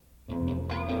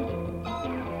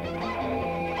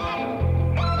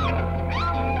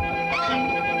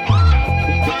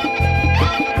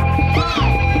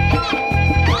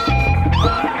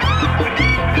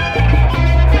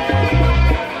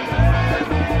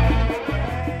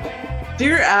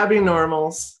Dear Abby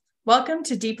Normals, welcome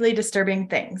to Deeply Disturbing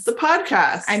Things, the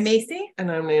podcast. I'm Macy.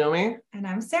 And I'm Naomi. And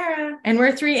I'm Sarah. And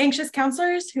we're three anxious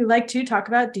counselors who like to talk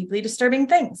about deeply disturbing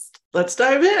things. Let's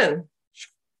dive in.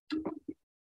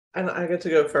 And I get to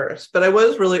go first, but I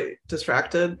was really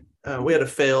distracted. We had a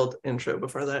failed intro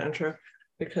before that intro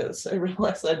because I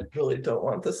realized I really don't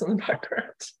want this in the background.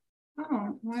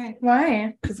 Oh, why?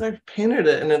 Why? Because I've painted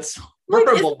it and it's Like,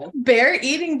 horrible. is bear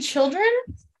eating children?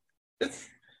 It's,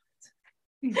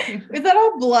 Is that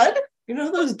all blood? you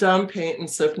know those dumb paint and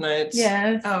sip nights?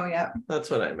 Yes. Oh, yeah. That's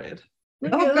what I made.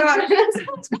 Oh,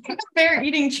 God. Bear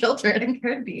eating children. It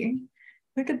could be.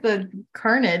 Look at the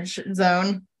carnage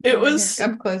zone. It was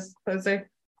Up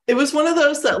closer. It was one of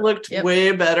those that looked Yep.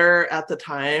 way better at the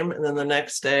time. And then the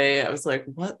next day I was like,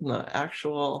 what in the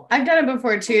actual? I've done it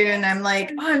before too, and I'm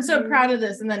like, oh, I'm so proud of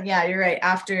this. And then, yeah, you're right.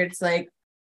 After it's like,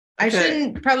 I Okay.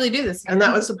 shouldn't probably do this. And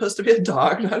that was supposed to be a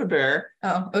dog, not a bear.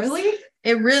 Oh, Really?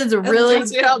 It really is a And really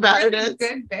see how bad it is.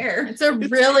 Good bear. It's a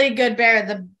really good bear.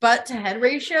 The butt to head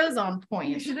ratio is on You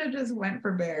point. should have just went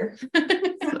for bear.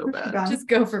 So bad. Gone. Just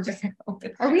go for bear.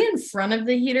 Are we in front of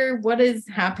the heater? What is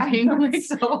I happening? know, Like,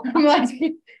 so I'm like,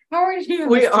 how are you?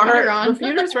 We The heater are. The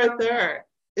heater's right there.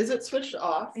 Is it switched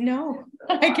off? No,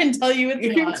 I can tell you it's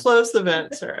You can not. close the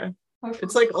vent, Sarah.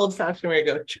 It's like old fashioned where you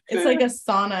go. It's like a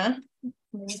sauna.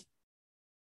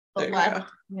 There you Left. go.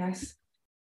 Yes.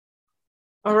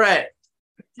 All right.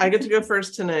 I get to go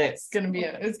first tonight. It's gonna be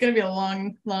a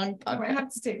long I might podcast. have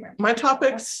to take My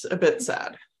topic's a bit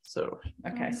sad. So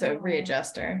Okay, so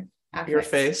readjuster. your Affix.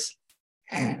 face.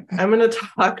 I'm going to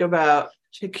talk about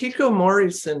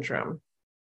hikikomori syndrome.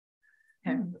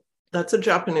 Okay. That's a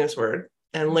Japanese word.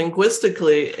 And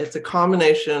linguistically, it's a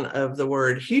combination of the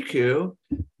word hiku,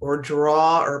 or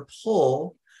draw or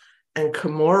pull, and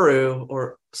komoru,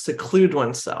 or seclude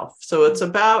oneself. So it's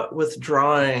about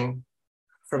withdrawing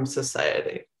from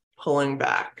society, pulling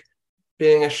back,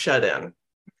 being a shut-in.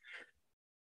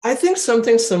 I think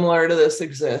something similar to this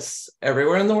exists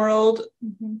everywhere in the world,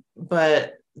 Mhm.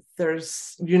 but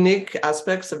there's unique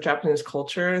aspects of Japanese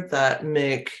culture that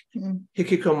make Mhm.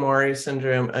 hikikomori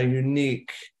syndrome a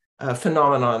unique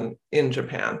phenomenon in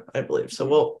Japan, I believe.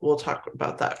 So we'll talk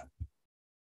about that.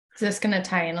 Is this gonna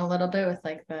tie in a little bit with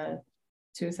like the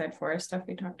suicide forest stuff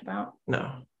we talked about?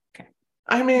 No. Okay.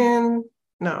 I mean,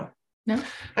 no. No?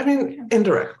 I mean,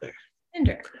 indirectly.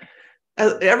 Indirectly.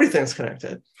 Everything's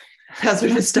connected, as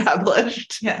we've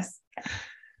established. Yes.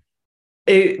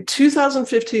 A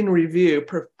 2015 review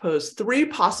proposed 3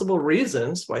 possible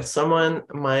reasons why someone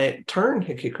might turn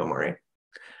hikikomori.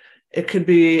 It could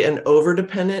be an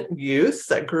overdependent youth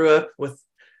that grew up with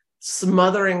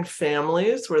smothering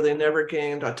families where they never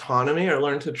gained autonomy or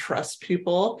learned to trust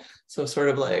people. So sort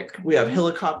of like we have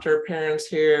helicopter parents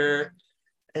here.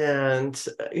 And,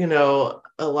 you know,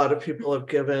 a lot of people have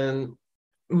given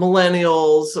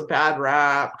millennials a bad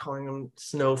rap, calling them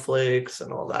snowflakes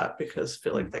and all that, because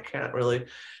feel like they can't really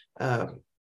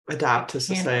adapt to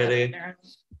society.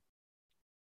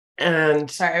 And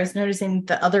Sorry, I was noticing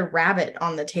the other rabbit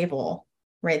on the table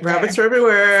right there. rabbits are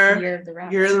everywhere. Year of the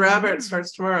rabbit. Year of the Rabbit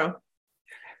starts tomorrow.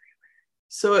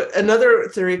 So another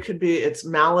theory could be it's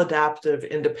maladaptive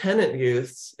independent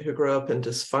youths who grow up in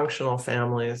dysfunctional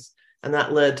families, and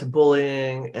that led to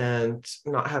bullying and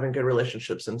not having good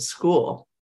relationships in school.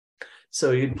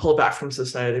 So you'd pull back from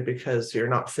society because you're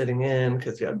not fitting in,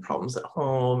 because you had problems at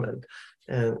home,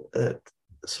 and it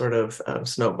sort of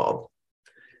snowballed.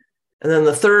 And then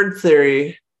the third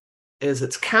theory is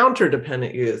it's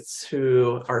counter-dependent youths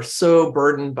who are so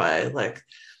burdened by like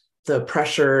the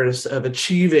pressures of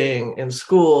achieving in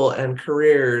school and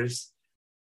careers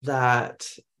that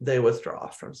they withdraw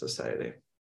from society.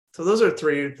 So those are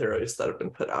 3 theories that have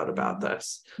been put out about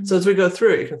this. So as we go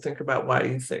through it, you can think about what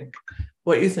you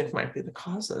think might be the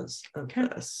causes of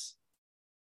this.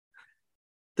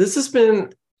 This has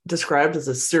been described as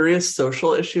a serious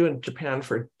social issue in Japan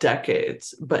for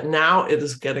decades, but now it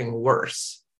is getting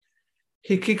worse.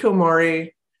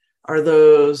 Hikikomori are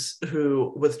those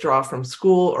who withdraw from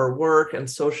school or work and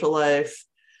social life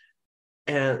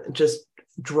and just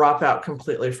drop out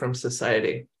completely from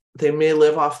society. They may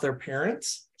live off their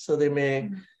parents, so they may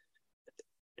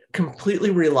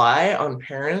completely rely on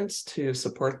parents to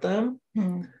support them,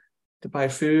 to buy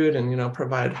food and, you know,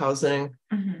 provide housing.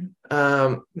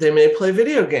 They may play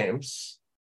video games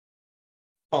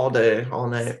all day, all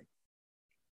night.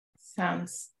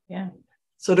 Sounds, yeah.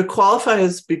 So to qualify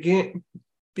as being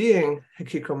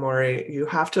hikikomori, you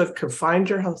have to have confined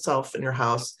yourself in your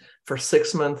house for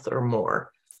 6 months or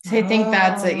more. So I think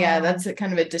that's it. Yeah, that's a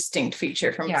kind of a distinct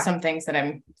feature from Yeah. some things that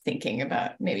I'm thinking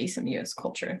about, maybe some US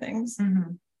culture things.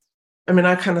 I mean,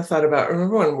 I kind of thought about,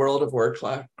 remember when World of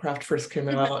Warcraft first came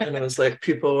out and it was like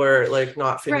people were like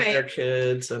not feeding their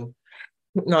kids and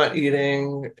not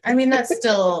eating. I mean, that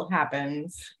still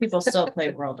happens. People still play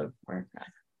World of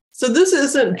Warcraft. So this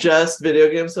isn't just video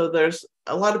games. So there's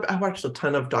a lot of, I watched a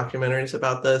ton of documentaries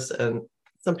about this, and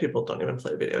some people don't even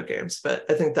play video games, but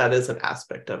I think that is an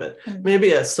aspect of it. Mm-hmm.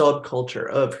 Maybe a subculture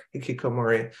of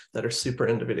hikikomori that are super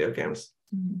into video games.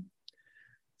 Mm-hmm.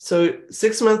 So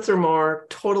 6 months or more,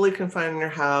 totally confined in your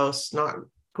house, not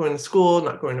going to school,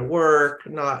 not going to work,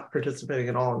 not participating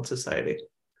at all in society.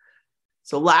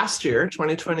 So last year,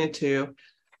 2022,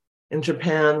 in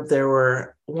Japan, there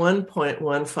were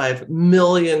 1.15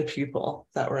 million people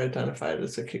that were identified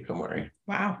as hikikomori.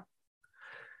 Wow.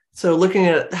 So looking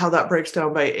at how that breaks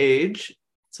down by age,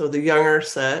 so the younger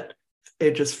set,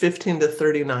 ages 15 to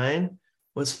 39,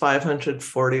 was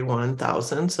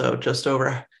 541,000, so just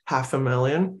over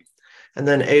 500,000. And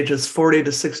then ages 40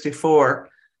 to 64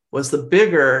 was the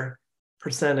bigger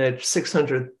percentage,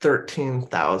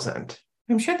 613,000.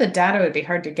 I'm sure the data would be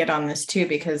hard to get on this too,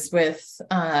 because with,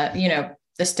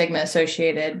 the stigma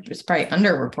associated, it's probably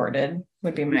underreported,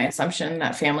 would be my assumption,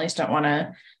 that families don't want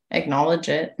to acknowledge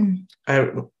it. I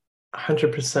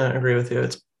 100% agree with you.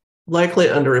 It's likely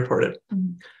underreported.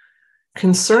 Mm-hmm.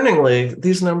 Concerningly,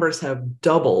 these numbers have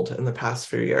doubled in the past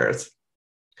few years.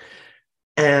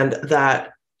 And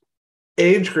that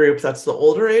age group, that's the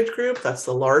older age group, that's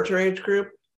the larger age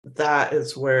group, that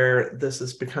is where this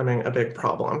is becoming a big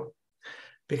problem.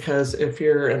 Because if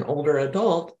you're an older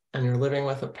adult and you're living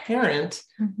with a parent,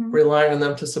 relying on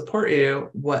them to support you,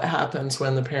 what happens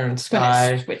when the parents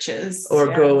die, switches, or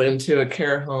go into a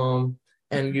care home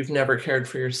and you've never cared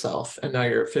for yourself and now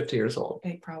you're 50 years old?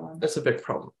 Big problem. That's a big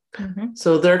problem.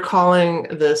 So they're calling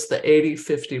this the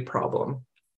 80-50 problem,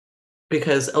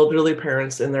 because elderly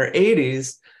parents in their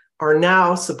 80s are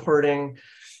now supporting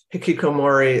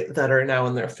hikikomori that are now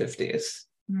in their 50s.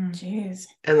 Jeez.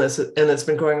 And it's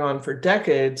been going on for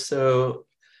decades. So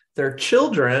their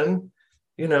children,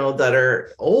 that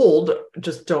are old,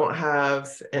 just don't have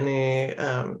any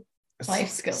life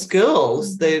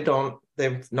skills. They've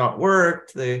not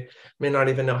worked. They may not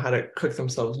even know how to cook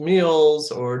themselves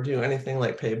meals or do anything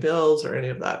like pay bills or any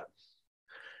of that.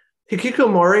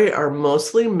 Hikikomori are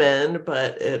mostly men,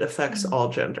 but it affects all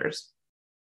genders.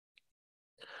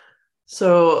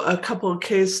 So a couple of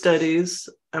case studies.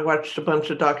 I watched a bunch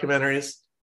of documentaries.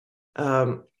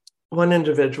 One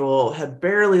individual had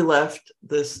barely left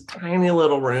this tiny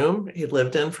little room he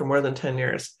lived in for more than 10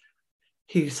 years.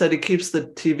 He said he keeps the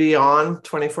TV on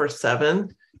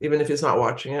 24/7, even if he's not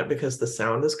watching it, because the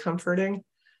sound is comforting.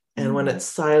 And when it's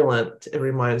silent, it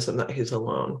reminds him that he's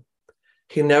alone.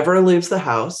 He never leaves the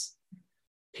house.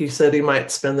 He said he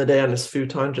might spend the day on his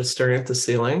futon just staring at the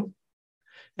ceiling.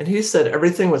 And he said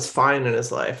everything was fine in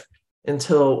his life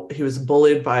until he was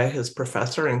bullied by his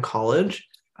professor in college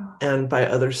and by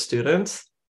other students.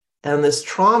 And this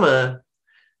trauma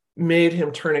made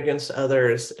him turn against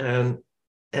others. And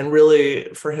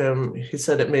really, for him, he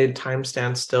said it made time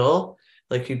stand still.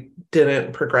 Like he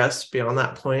didn't progress beyond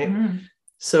that point.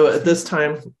 So at this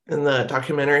time in the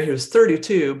documentary, he was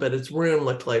 32, but his room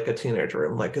looked like a teenage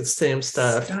room, like it's same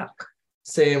stuff,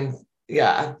 same,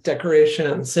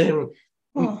 decoration, same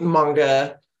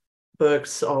manga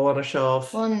books all on a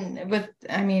shelf. Well,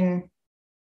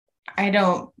 I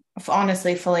don't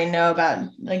honestly fully know about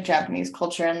like Japanese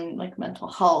culture and like mental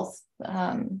health.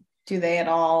 Do they at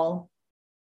all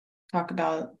talk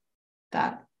about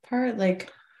that part?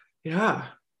 Like, yeah,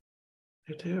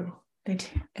 they do. They do.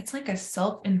 It's like a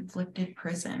self-inflicted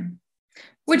prison.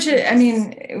 Which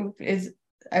is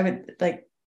I would like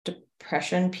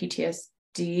depression,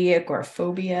 PTSD,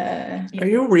 agoraphobia. Are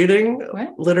you reading?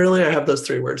 What? Literally, I have those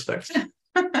 3 words next.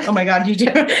 Oh my God, you do?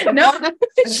 No.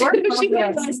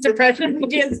 Depression,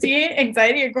 PTSD,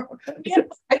 anxiety, agoraphobia.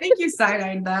 I think you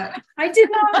side-eyed that. I did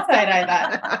not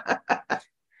side-eye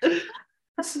that.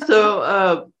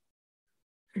 So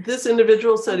this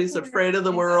individual said he's afraid of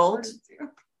the world.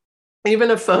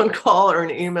 Even a phone call or an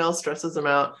email stresses him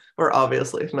out, or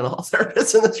obviously mental health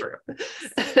therapists in this room.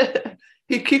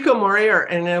 Hikikomori are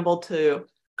unable to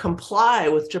comply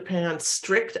with Japan's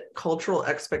strict cultural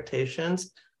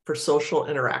expectations for social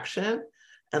interaction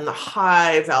and the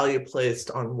high value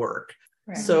placed on work.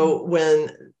 Right. So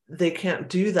when they can't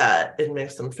do that, it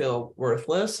makes them feel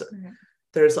worthless. Right.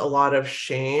 There's a lot of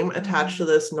shame attached to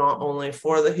this, not only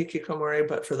for the hikikomori,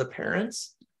 but for the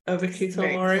parents of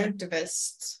hikikomori.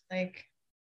 Activists, like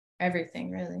everything,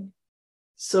 really.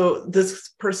 So this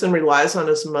person relies on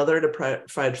his mother to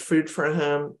provide food for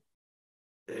him.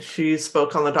 She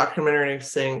spoke on the documentary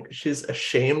saying she's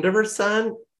ashamed of her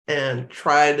son and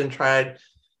tried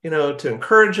to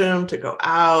encourage him to go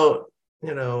out,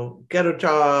 get a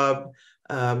job.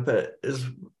 But is,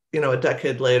 a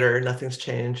decade later, nothing's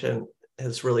changed and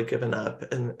has really given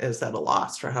up and is at a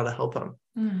loss for how to help him.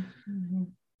 Mm-hmm.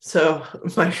 So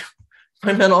my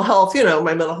mental health,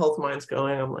 my mental health mind's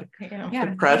going. I'm like,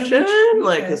 depression,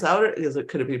 like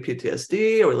could it be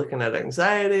PTSD? Are we looking at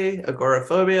anxiety,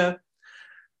 agoraphobia?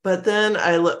 But then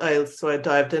I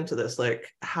dived into this, like,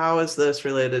 how is this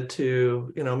related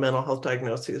to, mental health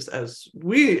diagnoses as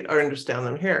we understand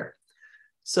them here?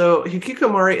 So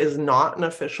hikikomori is not an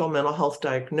official mental health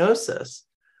diagnosis,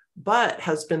 but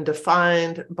has been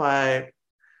defined by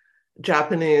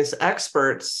Japanese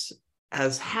experts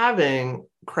as having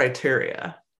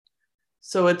criteria.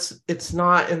 So it's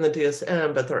not in the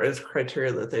DSM, but there is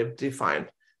criteria that they've defined.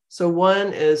 So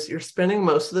one is you're spending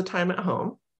most of the time at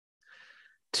home.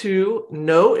 2,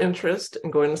 no interest in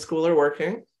going to school or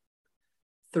working.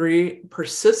 3,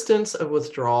 persistence of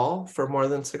withdrawal for more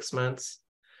than 6 months.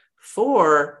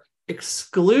 4,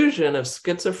 exclusion of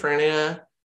schizophrenia,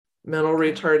 mental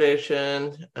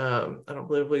retardation. I don't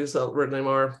believe we use that word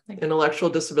anymore. Intellectual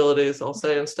disabilities, I'll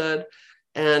say instead,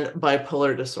 and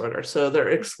bipolar disorder. So they're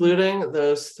excluding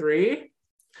those 3.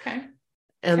 Okay.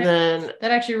 And then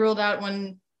that actually ruled out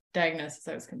one diagnosis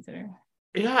I was considering.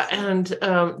 Yeah, and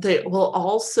they will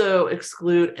also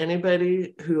exclude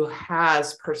anybody who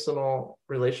has personal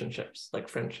relationships, like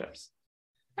friendships.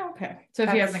 Okay, so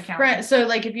if you have friends, so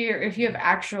like if you have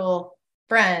actual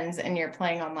friends and you're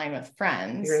playing online with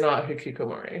friends, you're not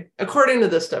hikikomori, according to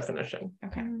this definition.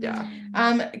 Okay. Yeah.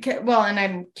 Well, and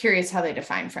I'm curious how they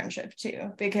define friendship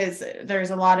too, because there's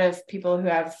a lot of people who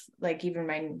have, like, even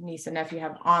my niece and nephew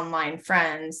have online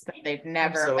friends that they've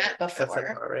never met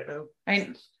before. Right now.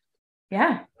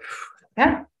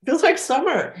 Yeah. Feels like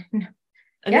summer. And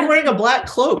you're wearing a black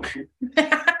cloak.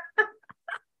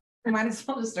 Might as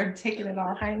well just start taking it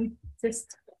off.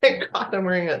 Thank God I'm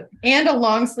wearing it. And a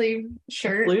long sleeve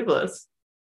shirt. Sleeveless.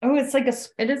 Oh,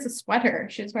 it is a sweater.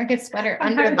 She's wearing a sweater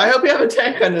under. I hope you have a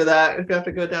tank under that if you have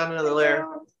to go down another layer.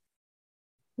 At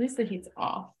least the heat's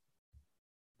off.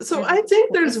 So I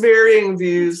think there's varying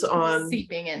views on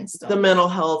seeping in still. The mental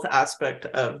health aspect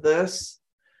of this.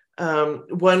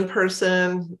 One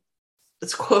person,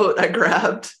 this quote I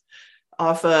grabbed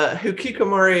off a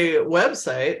hikikomori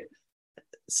website,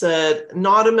 said,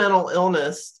 "Not a mental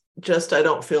illness, just I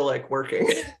don't feel like working."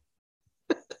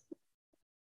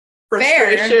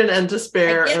 Frustration and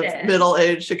despair of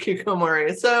middle-aged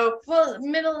hikikomori. So,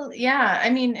 I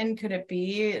mean, and could it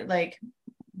be like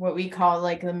what we call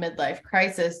like the midlife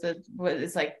crisis, that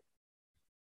is like,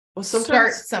 well, sometimes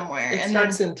starts somewhere and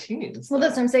starts in teens. Well,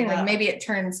 that's what I'm saying. Yeah. Like maybe it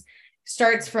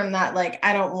starts from that, like,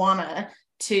 I don't wanna,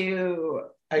 to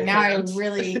I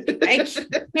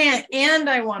can't, and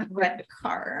I want a red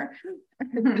car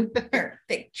or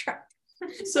big truck.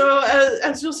 So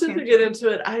as you'll soon get into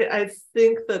it, I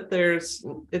think that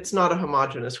it's not a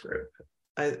homogenous group.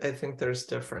 I think there's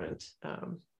different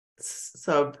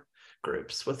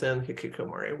subgroups within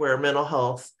hikikomori where mental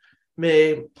health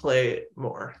may play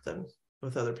more than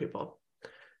with other people.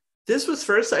 This was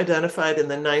first identified in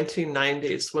the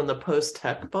 1990s when the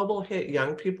post-tech bubble hit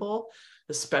young people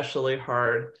especially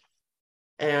hard.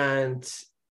 And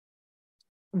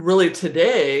really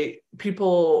today,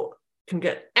 people can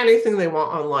get anything they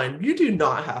want online. You do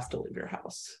not have to leave your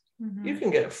house. Mm-hmm. You can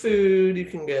get food, you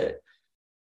can get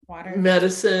water,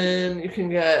 medicine, you can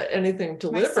get anything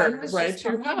delivered right to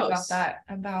your house.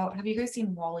 About have you guys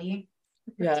seen WALL-E?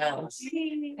 Yeah.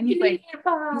 And he's like,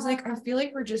 I feel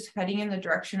like we're just heading in the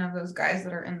direction of those guys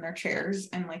that are in their chairs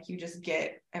and like you just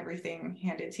get everything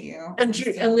handed to you. And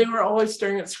they were always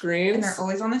staring at screens. And they're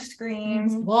always on the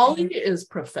screens. Mm-hmm. WALL-E is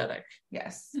prophetic.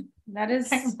 Yes. That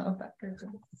is, I love that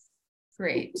person.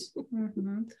 Great.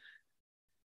 Mm-hmm.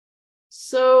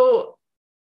 So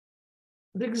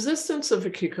the existence of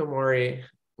hikikomori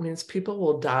means people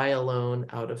will die alone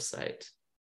out of sight.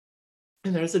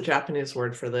 And there's a Japanese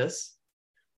word for this,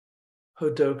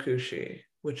 hodokushi,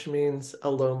 which means a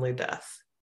lonely death.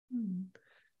 Mm.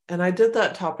 And I did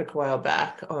that topic a while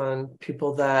back on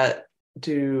people that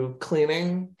do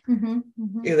cleaning,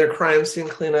 either crime scene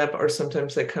cleanup, or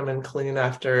sometimes they come and clean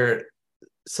after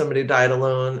somebody died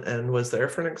alone and was there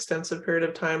for an extensive period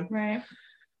of time. Right.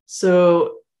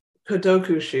 So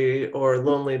hodokushi, or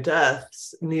lonely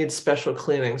deaths, need special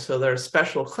cleaning. So there are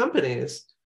special companies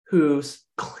who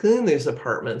clean these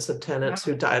apartments of tenants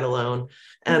who died alone.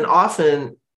 And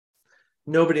often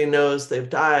nobody knows they've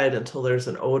died until there's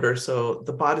an odor. So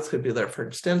the bodies could be there for an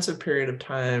extensive period of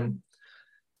time,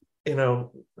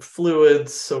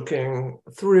 fluids soaking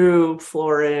through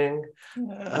flooring.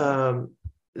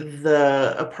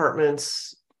 The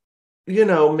apartments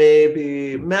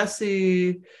maybe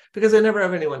messy because they never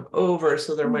have anyone over.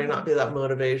 So there might not be that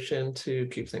motivation to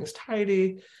keep things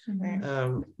tidy.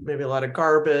 Maybe a lot of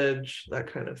garbage,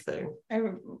 that kind of thing. I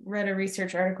read a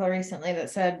research article recently that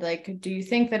said, like, do you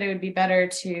think that it would be better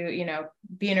to,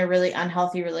 be in a really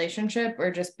unhealthy relationship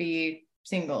or just be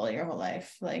single your whole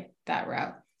life, like that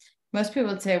route? Most people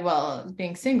would say, well,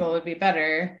 being single would be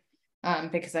better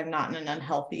because I'm not in an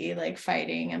unhealthy, like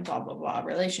fighting and blah, blah, blah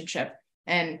relationship.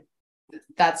 And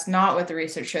that's not what the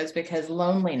research shows, because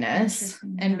loneliness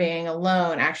and being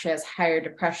alone actually has higher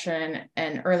depression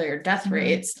and earlier death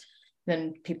rates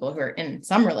than people who are in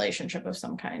some relationship of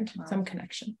some kind, some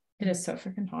connection. It is so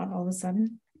freaking hot all of a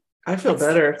sudden. I feel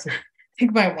better. I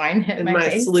think my wine hit in my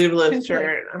face. Sleeveless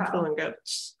shirt. I'm feeling good.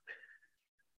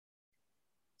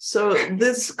 So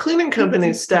this cleaning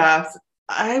company staff,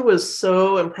 I was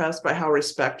so impressed by how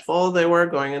respectful they were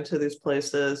going into these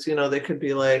places. They could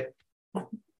be like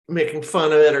making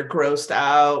fun of it or grossed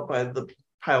out by the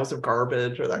piles of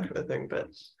garbage or that kind of thing. But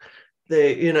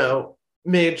they,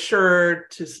 made sure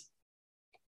to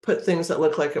put things that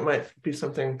look like it might be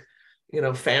something,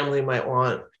 family might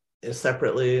want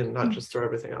separately and not just throw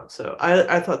everything out. So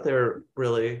I thought they were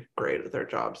really great at their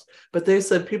jobs. But they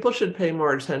said people should pay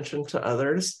more attention to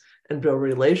others and build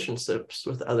relationships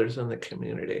with others in the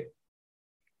community.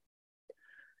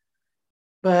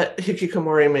 But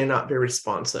hikikomori may not be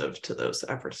responsive to those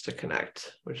efforts to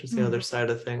connect, which is the other side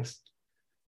of things.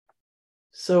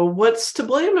 So what's to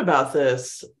blame about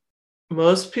this?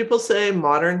 Most people say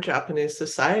modern Japanese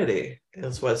society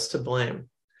is what's to blame.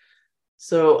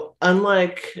 So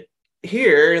unlike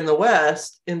here in the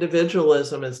West,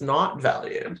 individualism is not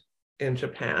valued in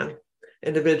Japan.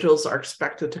 Individuals are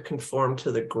expected to conform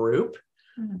to the group,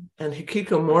 and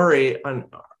hikikomori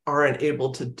are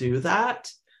unable to do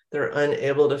that. They're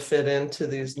unable to fit into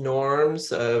these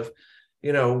norms of,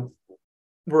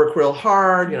 work real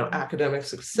hard, academic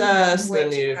success,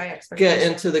 then you get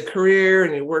into the career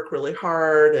and you work really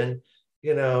hard and,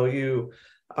 you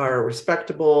are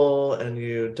respectable and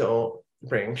you don't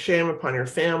bring shame upon your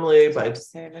family by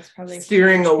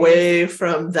steering away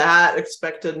from that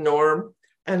expected norm.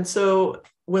 And so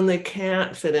when they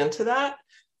can't fit into that,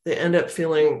 they end up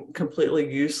feeling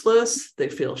completely useless. They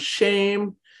feel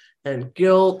shame and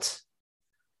guilt.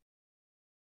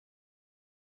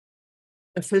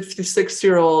 A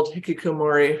 56-year-old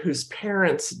hikikomori whose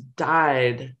parents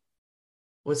died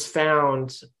was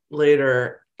found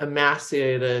later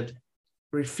emaciated,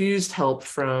 refused help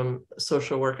from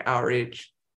social work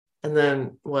outreach, and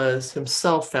then was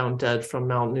himself found dead from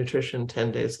malnutrition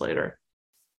 10 days later.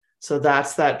 So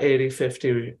that's that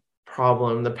 80-50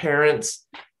 problem. The parents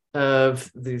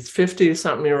of these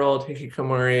 50-something-year-old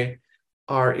hikikomori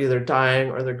are either dying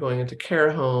or they're going into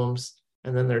care homes,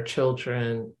 and then their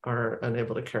children are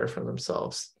unable to care for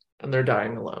themselves and they're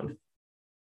dying alone.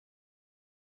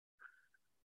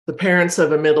 The parents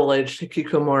of a middle-aged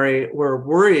hikikomori were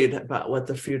worried about what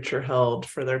the future held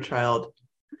for their child.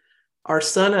 Our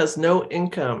son has no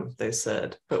income, they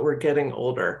said, but we're getting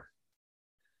older.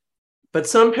 But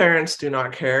some parents do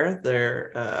not care.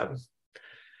 They're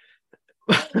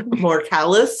more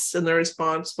callous in their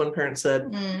response. One parent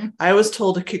said, I was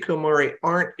told hikikomori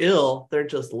aren't ill, they're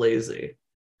just lazy.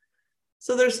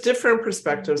 So there's different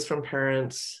perspectives from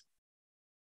parents.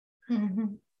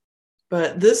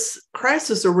 But this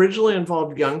crisis originally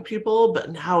involved young people,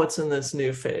 but now it's in this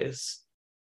new phase.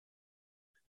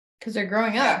 Because they're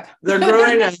growing up. They're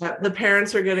growing up. The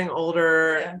parents are getting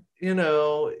older. Yeah.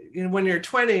 When you're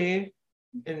 20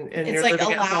 and it's you're like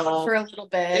living allowed at home, for a little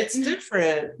bit. It's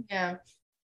different. Yeah.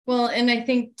 Well, and I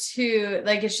think too,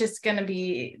 like, it's just going to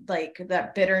be like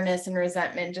that bitterness and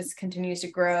resentment just continues to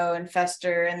grow and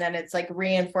fester. And then it's like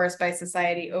reinforced by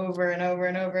society over and over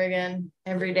and over again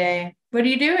every day. What are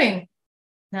you doing?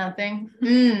 Nothing.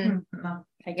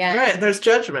 Again. Right. There's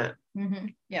judgment.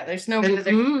 Yeah. There's no.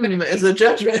 Is a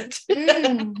judgment.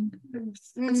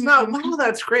 It's not, wow,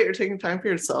 that's great. You're taking time for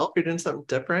yourself. You're doing something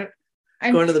different.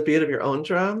 Going to the beat of your own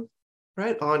drum.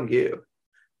 Right on you.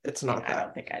 It's not that. I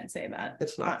don't think I'd say that.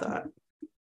 It's not that.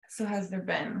 So has there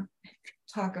been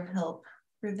talk of help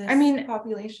for this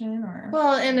population or?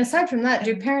 Well, and aside from that,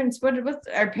 do parents, what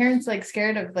are parents like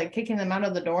scared of like kicking them out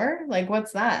of the door? Like,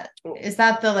 what's that? Is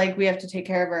that the, like, we have to take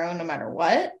care of our own no matter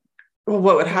what? Well,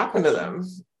 what would happen to them?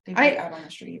 They'd be out on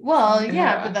the street. Well,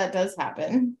 yeah, but that does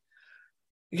happen.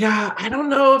 Yeah, I don't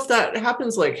know if that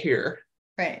happens like here.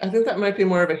 Right. I think that might be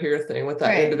more of a here thing with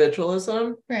that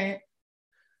individualism. Right.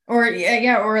 Or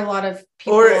or a lot of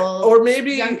people, or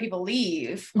maybe young people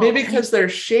leave. Maybe because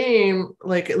there's shame,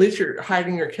 like at least you're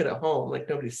hiding your kid at home, like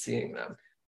nobody's seeing them.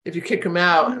 if you kick them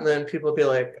out, and then people be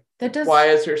like, that does, why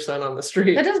is your son on the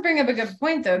street? That does bring up a good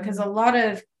point, though, because a lot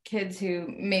of kids who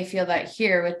may feel that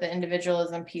here with the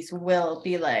individualism piece will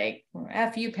be like,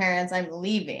 F you parents, I'm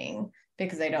leaving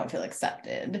because they don't feel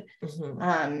accepted.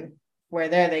 Where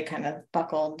there they kind of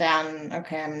buckle down,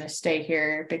 okay, I'm going to stay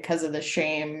here because of the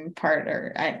shame part,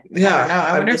 or I don't know.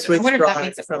 I wonder if that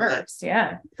makes it worse.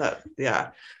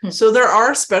 So there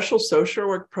are special social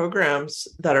work programs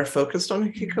that are focused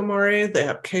on hikikomori. They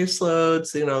have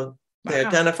caseloads, they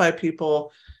identify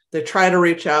people, they try to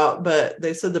reach out, but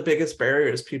they said the biggest barrier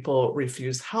is people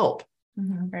refuse help.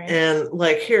 Right. And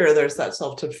like here, there's that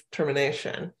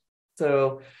self-determination.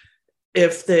 So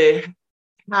if they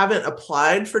haven't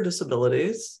applied for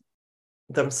disabilities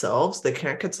themselves, they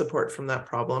can't get support from that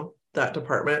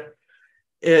department.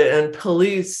 And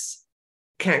police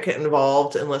can't get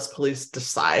involved unless police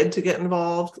decide to get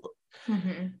involved.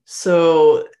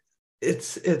 So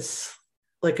it's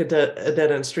like a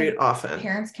dead end street often.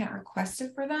 Parents can't request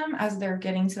it for them as they're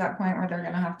getting to that point where they're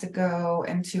going to have to go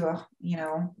into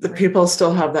the people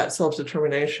still have that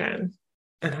self-determination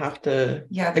and have to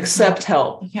accept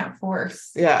help. You can't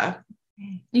force. Yeah.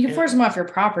 You can force them off your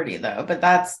property, though, but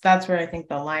that's where I think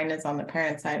the line is on the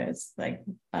parent side. Is like,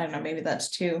 I don't know, maybe that's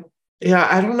too. Yeah,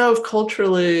 I don't know if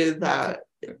culturally that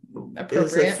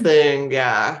is a thing.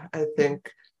 Yeah, I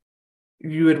think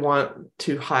you would want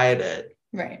to hide it.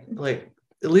 Right. Like,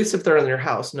 at least if they're in your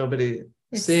house, nobody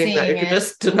seeing that, you can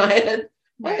just deny it.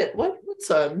 Right. What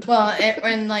son? Well,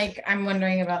 and like, I'm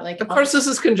wondering about like. Of course, this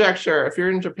is conjecture. If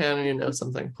you're in Japan and you know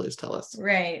something, please tell us.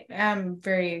 Right. I'm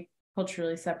very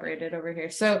culturally separated over here.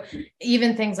 So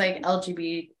even things like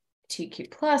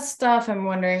LGBTQ plus stuff, I'm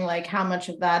wondering like how much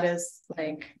of that is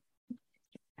like,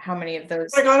 how many of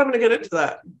those. Oh my God, I'm going to get into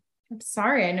that. I'm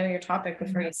sorry, I know your topic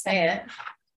before you say it.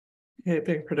 I hate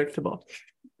being predictable.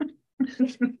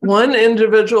 One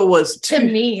individual was to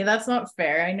me, that's not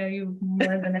fair. I know you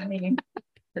more than any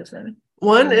person.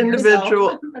 One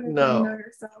individual, no,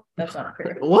 that's not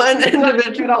fair. One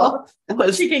individual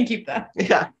was. She can keep that.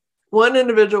 Yeah. One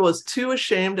individual was too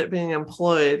ashamed at being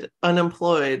unemployed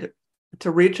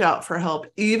to reach out for help,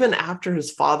 even after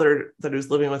his father that he was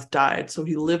living with died. So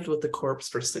he lived with the corpse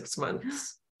for 6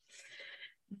 months.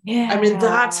 Yeah. I mean,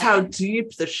 that's how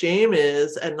deep the shame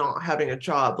is at not having a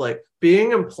job. Like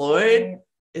being employed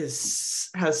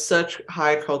has such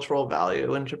high cultural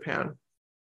value in Japan.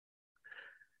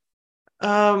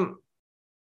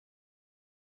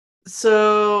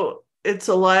 So it's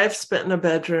a life spent in a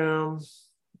bedroom,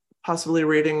 possibly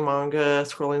reading manga,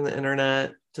 scrolling the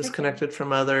internet, disconnected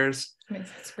from others.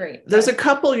 That's great. There's a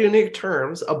couple unique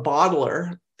terms. A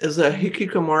bottler is a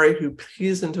hikikomori who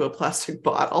pees into a plastic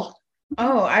bottle.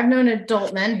 Oh, I've known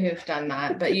adult men who've done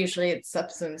that, but usually it's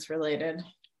substance related.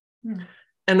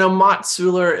 And a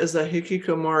matsuler is a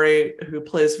hikikomori who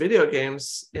plays video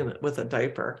games with a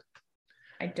diaper.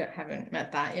 I haven't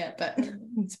met that yet, but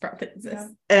it's probably exists.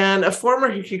 And a former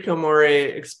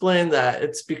hikikomori explained that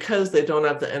it's because they don't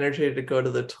have the energy to go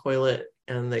to the toilet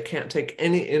and they can't take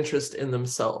any interest in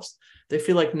themselves. They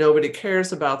feel like nobody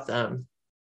cares about them.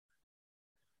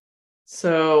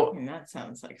 So that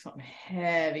sounds like some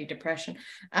heavy depression.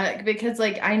 Because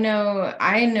like I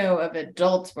know of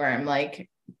adults where I'm like,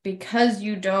 because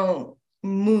you don't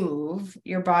move,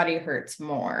 your body hurts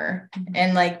more.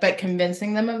 And like, but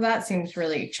convincing them of that seems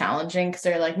really challenging because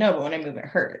they're like, no, but when I move, it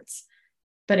hurts.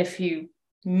 But if you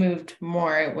moved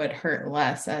more, it would hurt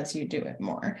less as you do it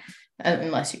more,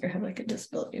 unless you have like a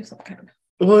disability of some kind.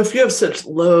 Well, if you have such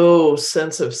low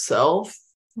sense of self,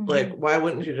 like why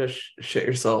wouldn't you just shit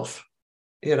yourself?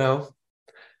 I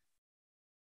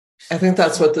think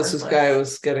that's what this guy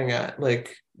was getting at.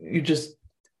 Like, you just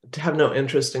have no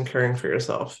interest in caring for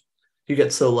yourself. You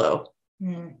get so low.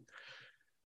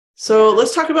 So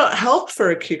let's talk about help for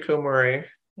a hikikomori.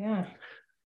 Yeah.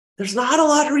 There's not a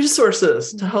lot of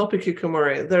resources to help a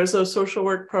hikikomori. There's those social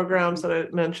work programs that I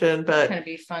mentioned, but it's going to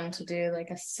be fun to do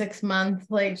like a 6 month,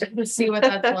 like just to see what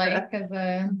that's like as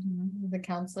a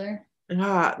counselor.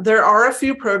 Yeah, there are a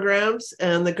few programs,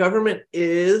 and the government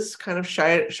is kind of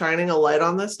shining a light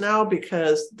on this now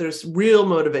because there's real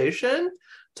motivation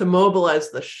to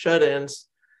mobilize the shut-ins.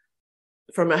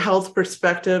 From a health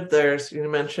perspective, there's, you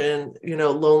mentioned,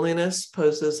 loneliness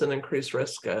poses an increased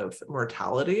risk of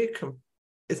mortality.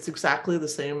 It's exactly the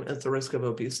same as the risk of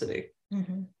obesity.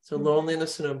 So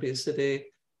loneliness and obesity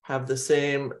have the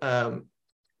same,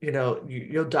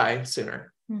 you'll die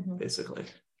sooner, basically.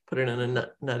 Put it in a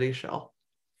nutty shell.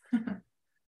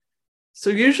 So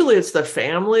usually it's the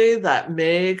family that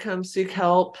may come seek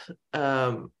help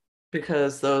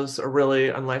because those are really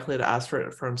unlikely to ask for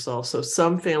it for themselves. So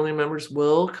some family members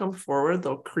will come forward,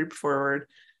 they'll creep forward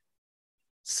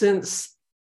since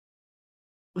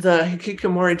the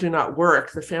hikikomori do not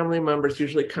work, the family members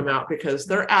usually come out because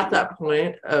they're at that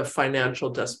point of financial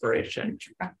desperation.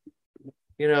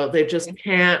 They just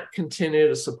can't continue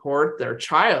to support their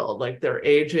child. Like, they're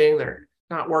aging, they're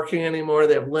not working anymore,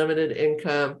 they have limited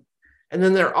income. And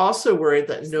then they're also worried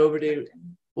that nobody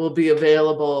will be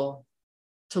available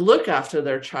to look after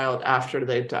their child after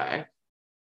they die.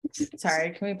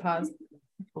 Sorry, can we pause?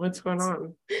 What's going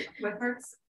on? What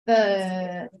hurts?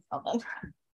 Hold on.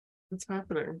 What's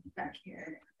happening? Back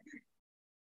here.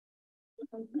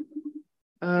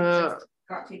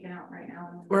 Got taken out right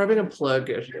now. We're having a plug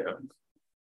issue.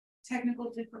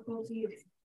 Technical difficulties.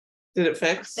 Did it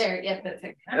fix? There, yeah, that's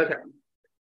it. Okay.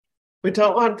 We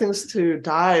don't want things to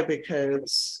die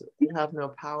because we have no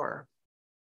power.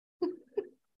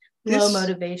 Low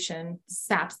motivation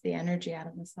saps the energy out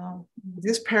of us all.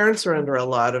 These parents are under a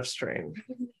lot of strain.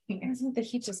 Isn't the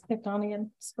heat just kicked on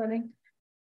again? Sweating.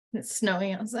 It's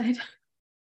snowing outside.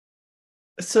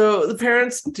 So the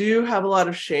parents do have a lot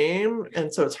of shame,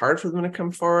 and so it's hard for them to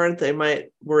come forward. They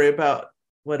might worry about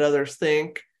what others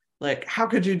think. Like, how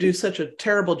could you do such a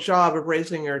terrible job of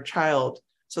raising your child?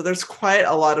 So there's quite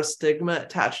a lot of stigma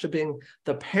attached to being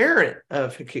the parent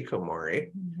of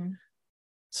hikikomori. Mm-hmm.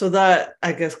 So that,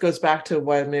 I guess, goes back to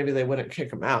why maybe they wouldn't kick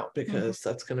them out, because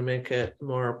that's going to make it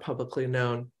more publicly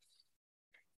known.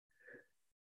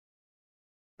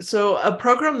 So a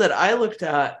program that I looked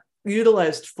at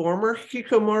utilized former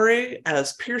hikikomori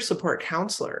as peer support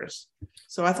counselors.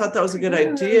 So I thought that was a good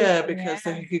idea because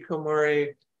the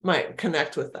hikikomori might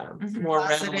connect with them more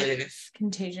readily.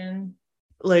 Contagion.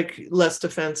 Like, less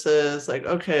defenses, like,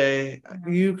 okay,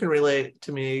 you can relate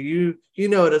to me. You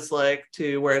know what it's like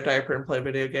to wear a diaper and play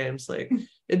video games. Like,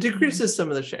 it decreases some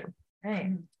of the shame.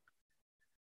 Right.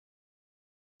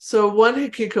 So one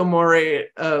hikikomori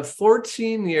of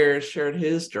 14 years shared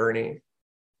his journey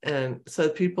and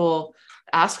said people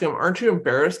ask him, aren't you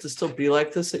embarrassed to still be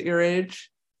like this at your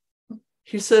age?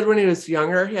 He said when he was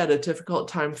younger, he had a difficult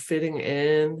time fitting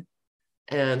in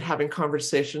and having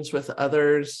conversations with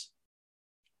others.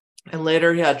 And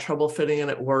later he had trouble fitting in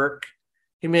at work.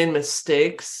 He made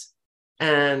mistakes.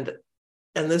 And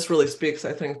this really speaks,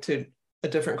 I think, to a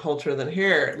different culture than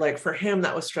here. Like, for him,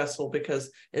 that was stressful because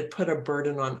it put a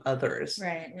burden on others.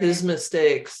 Right. His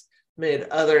mistakes made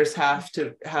others have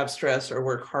to have stress or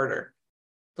work harder.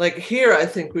 Like, here, I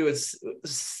think we would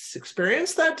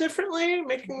experience that differently,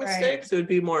 making mistakes. Right. It would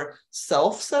be more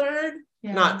self-centered,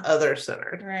 not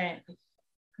other-centered. Right.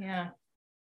 Yeah.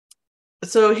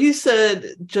 So he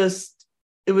said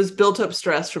it was built up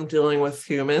stress from dealing with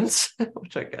humans,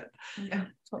 which I get. Yeah,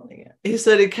 totally get. He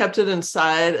said he kept it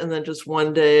inside, and then just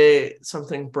one day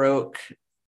something broke.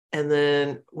 And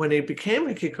then when he became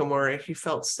a hikikomori, he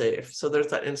felt safe. So there's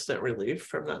that instant relief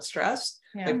from that stress.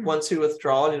 Yeah. Like, once you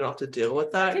withdraw and you don't have to deal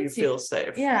with that, you feel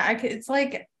safe. Yeah, it's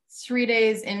like 3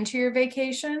 days into your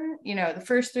vacation, the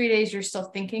first 3 days you're still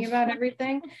thinking about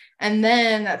everything. And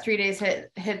then that 3 days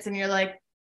hits and you're like,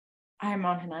 I'm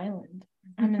on an island.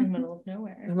 I'm in the middle of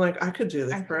nowhere. I'm like, I could do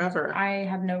this forever. I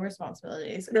have no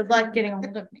responsibilities. Good luck getting a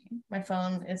hold of me. My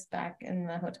phone is back in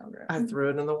the hotel room. I threw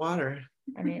it in the water.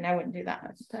 I mean, I wouldn't do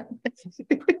that.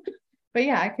 But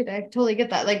yeah, I totally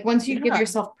get that. Like, once you give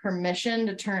yourself permission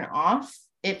to turn off,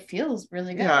 it feels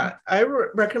really good. Yeah, I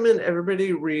recommend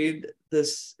everybody read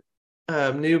this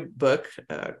new book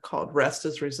called Rest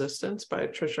is Resistance by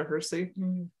Tricia Hersey.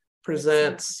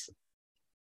 Presents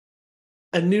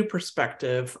a new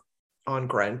perspective on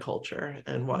grind culture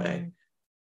and why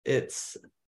it's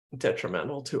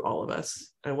detrimental to all of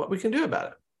us and what we can do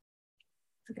about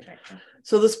it.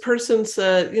 So this person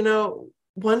said,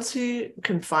 once he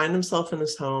confined himself in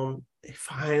his home,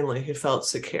 he felt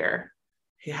secure.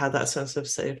 He had that sense of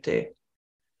safety.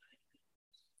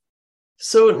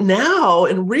 So now,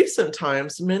 in recent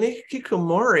times, many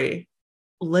hikikomori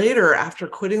later, after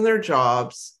quitting their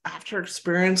jobs, after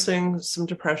experiencing some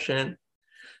depression,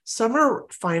 some are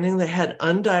finding they had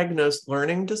undiagnosed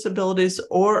learning disabilities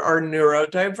or are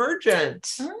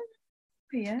neurodivergent.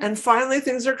 And finally,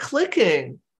 things are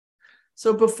clicking.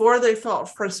 So before, they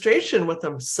felt frustration with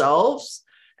themselves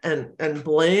and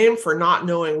blame for not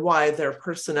knowing why their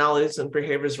personalities and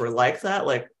behaviors were like that.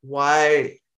 Like,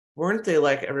 why weren't they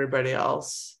like everybody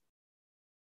else?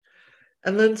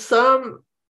 And then some,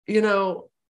 do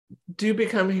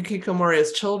become hikikomori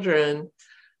as children,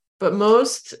 but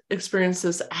most experience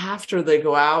this after they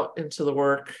go out into the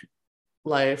work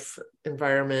life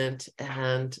environment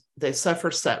and they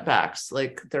suffer setbacks,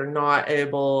 like they're not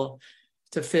able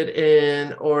to fit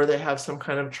in, or they have some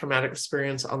kind of traumatic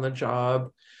experience on the job.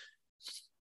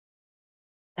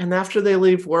 And after they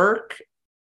leave work,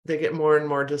 they get more and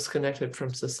more disconnected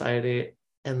from society.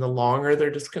 And the longer they're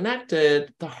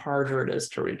disconnected, the harder it is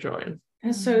to rejoin.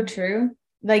 That's so true.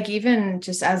 Like even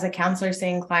just as a counselor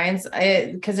seeing clients,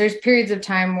 because there's periods of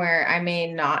time where I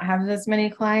may not have as many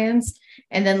clients.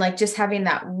 And then like just having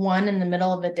that one in the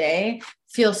middle of a day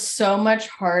feels so much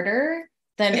harder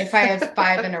than if I have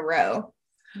 5 in a row.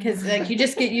 Because like you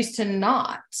just get used to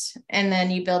not, and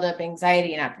then you build up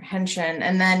anxiety and apprehension,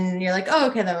 and then you're like, oh,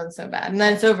 okay, that wasn't so bad. And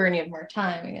then it's over and you have more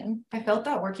time again. I felt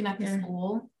that working at the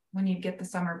school when you get the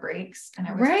summer breaks, and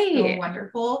it was so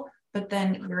wonderful. But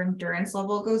then your endurance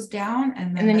level goes down,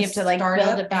 and then you have to like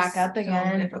build it back up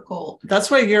again. So difficult.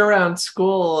 That's why year-round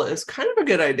school is kind of a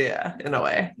good idea in a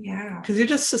way. Yeah, because you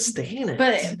just sustain it.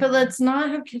 But let's not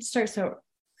have kids start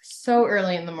so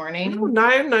early in the morning.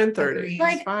 9:30.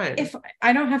 Like fine. If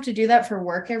I don't have to do that for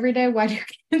work every day, why do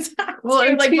kids have well, to?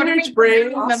 And like teenage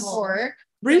brains, for?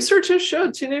 Research has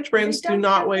showed teenage brains do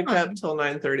not wake up till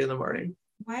 9:30 in the morning.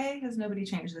 Why has nobody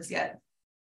changed this yet?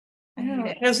 I hate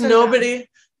it. Because nobody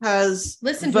has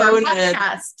listened voted to our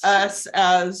podcast. Us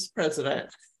as president.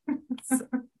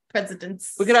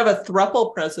 Presidents. We could have a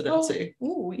thruple presidency.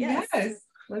 Oh, yes.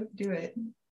 Let's do it.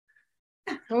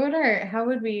 How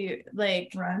would we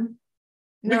like run?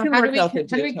 No, how do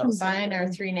we combine our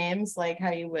 3 names like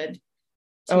how you would?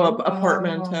 A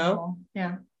portmanteau.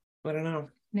 Yeah. I don't know.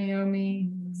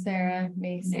 Naomi, Sarah,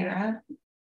 Macy. Nara.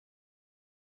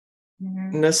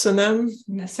 Nissanem?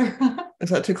 Nissera.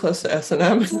 Is that too close to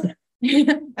S&M?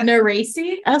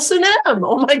 Naracy? S&M.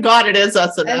 Oh my God, it is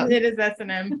S&M. It is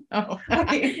S&M. Oh.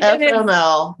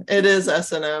 FML. It is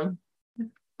S&M.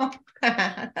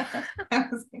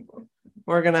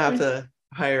 We're going to have to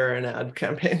hire an ad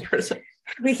campaign person.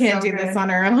 We can't do this on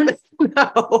our own.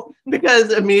 No,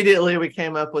 because immediately we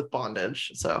came up with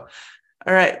bondage. So,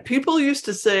 all right. People used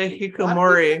to say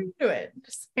hikikomori. Do it.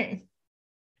 Just saying.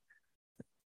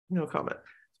 No comment.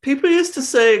 People used to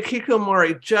say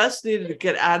hikikomori just needed to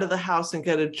get out of the house and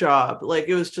get a job. Like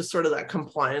it was just sort of that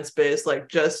compliance based, like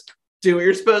just do what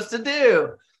you're supposed to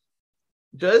do.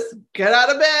 Just get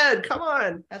out of bed. Come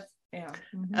on.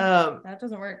 That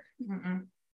doesn't work.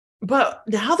 But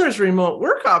now there's remote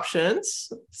work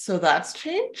options. So that's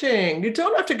changing. You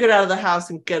don't have to get out of the house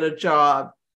and get a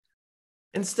job.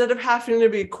 Instead of having to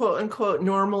be quote unquote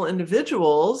normal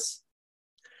individuals,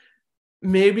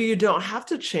 maybe you don't have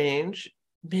to change.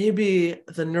 Maybe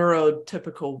the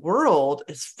neurotypical world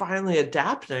is finally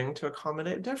adapting to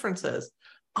accommodate differences.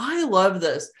 I love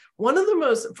this.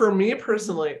 For me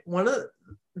personally, one of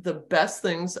the best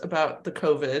things about the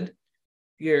COVID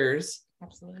years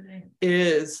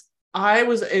is I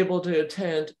was able to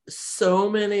attend so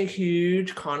many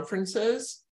huge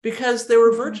conferences because they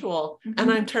were virtual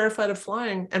and I'm terrified of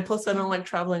flying. And plus I don't like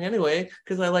traveling anyway,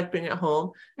 because I like being at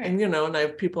home and, and I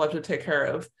have people I have to take care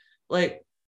of. Like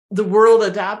the world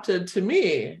adapted to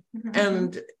me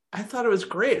and I thought it was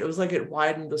great. It was like it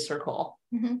widened the circle.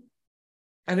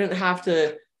 I didn't have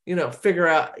to, figure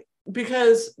out,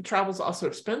 because travel is also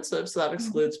expensive. So that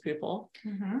excludes people.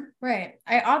 Right.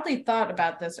 I oddly thought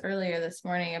about this earlier this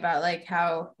morning about like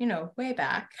how, way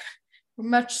back,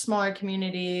 much smaller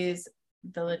communities,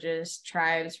 villages,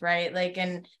 tribes, right? Like,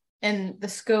 and the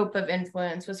scope of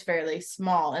influence was fairly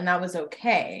small, and that was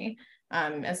okay.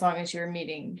 As long as you're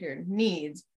meeting your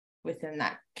needs within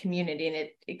that community, and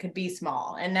it could be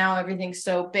small. And now everything's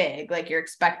so big, like you're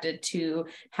expected to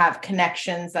have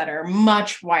connections that are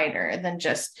much wider than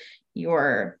just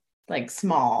your like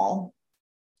small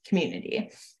community.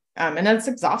 And that's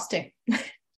exhausting.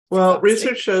 Well,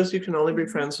 research shows you can only be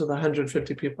friends with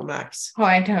 150 people max. Oh,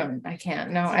 I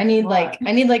can't. No, I need like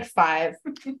 5.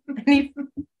 I need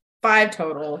 5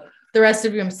 total. The rest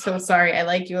of you, I'm so sorry. I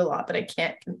like you a lot, but I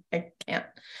can't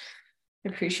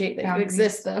appreciate that you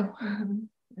exist though. I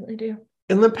really do.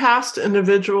 In the past,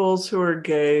 individuals who are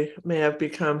gay may have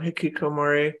become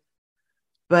hikikomori,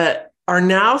 but are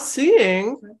now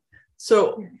seeing,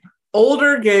 so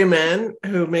older gay men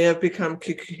who may have become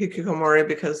hikikomori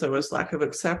because there was lack of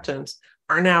acceptance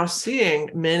are now seeing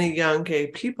many young gay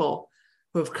people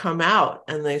who have come out,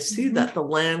 and they see that the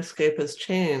landscape has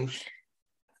changed.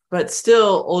 But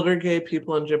still, older gay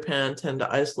people in Japan tend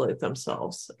to isolate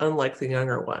themselves, unlike the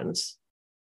younger ones.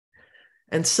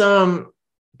 And some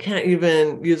can't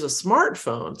even use a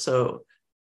smartphone, so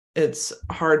it's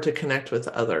hard to connect with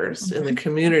others in the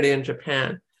community in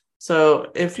Japan.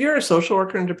 So if you're a social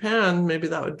worker in Japan, maybe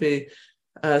that would be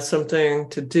something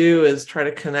to do, is try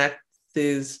to connect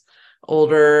these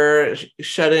older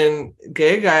shut-in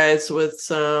gay guys with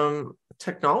some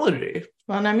technology.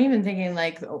 Well, and I'm even thinking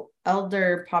like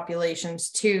elder populations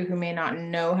too, who may not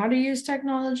know how to use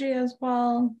technology as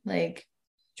well, like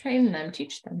train them,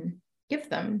 teach them. give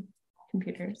them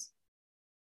computers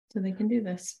so they can do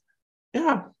this.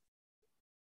 Yeah.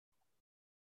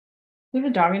 You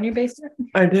have a dog in your basement?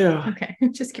 I do. Okay,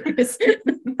 just curious.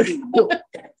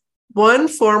 One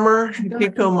former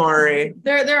hikikomori.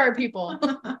 There are people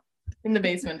in the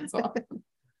basement as well.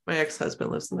 My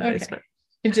ex-husband lives in the Okay.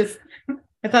 basement.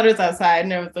 I thought it was outside.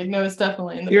 No, it's like, no, it's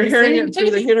definitely in the You're basement. hearing it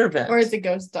through the heater vent. Or it's a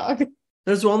ghost dog.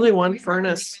 There's only one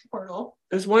furnace. Portal.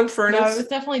 There's one No, it furnace was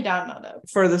definitely down, not up.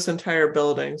 for this entire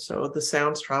building, so the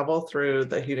sounds travel through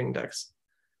the heating ducts.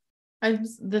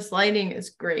 This lighting is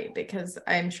great because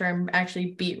I'm sure I'm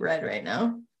actually beet red right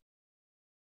now.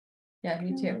 Yeah,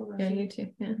 you too. Yeah, you too.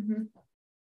 Yeah.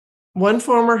 One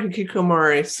former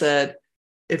hikikomori said,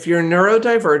 if you're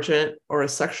neurodivergent or a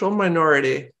sexual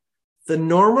minority, the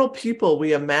normal people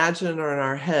we imagine in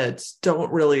our heads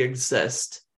don't really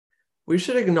exist. We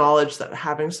should acknowledge that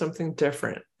having something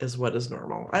different is what is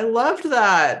normal. I loved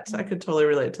that. I could totally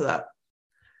relate to that.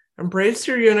 Embrace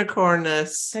your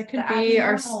unicornness. That could The be Abby our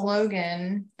Normals.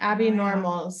 slogan. Abby Yeah.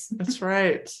 Normals. That's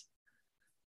right.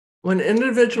 When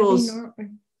individuals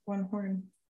One horn.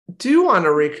 do want to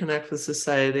reconnect with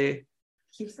society,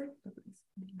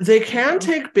 they can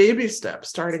take baby steps,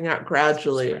 starting out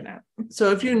gradually.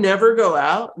 So if you never go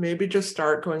out, maybe just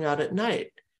start going out at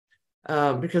night.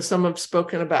 Because some have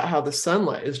spoken about how the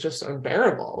sunlight is just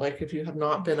unbearable. Like if you have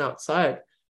not been outside,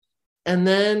 and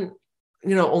then,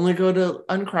 only go to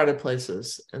uncrowded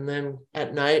places, and then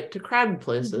at night to crowded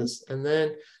places, and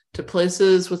then to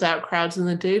places without crowds in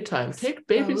the daytime. Take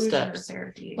baby steps.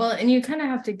 Therapy. Well, and you kind of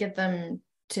have to get them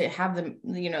to have them,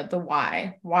 the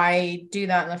why do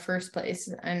that in the first place,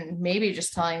 and maybe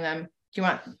just telling them, do you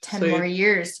want 10 more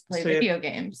years to play video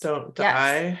games? Don't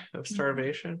die of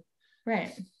starvation.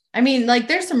 Right. I mean, like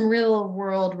there's some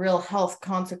real health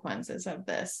consequences of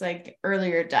this, like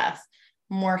earlier death,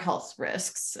 more health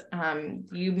risks.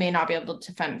 You may not be able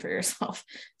to fend for yourself.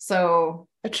 So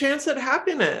A chance at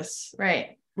happiness.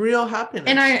 right. Real happiness.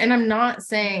 And I'm not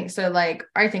saying, so like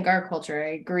I think our culture,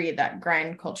 I agree that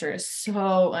grind culture is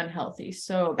so unhealthy,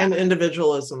 so bad. And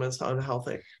individualism is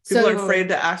unhealthy. People are afraid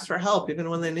to ask for help even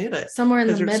when they need it. Somewhere in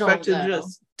the Because you're middle, expected to though,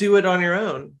 just do it on your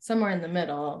own. somewhere in the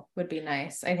middle would be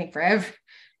nice. I think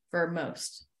for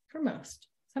most.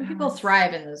 Some people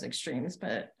thrive in those extremes,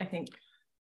 but I think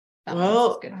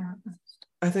Well, good.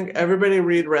 I think everybody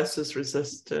read Rest is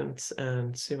Resistance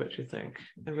and see what you think.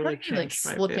 It really Like changed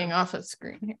my slipping view. off a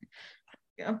screen here.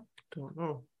 Yeah. Don't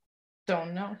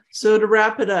know. So to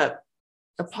wrap it up,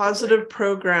 a positive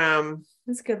program,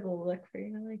 It's a good little look for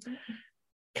you. I like it.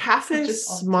 Cafe Just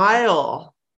all-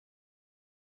 Smile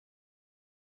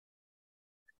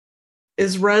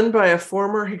is run by a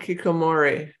former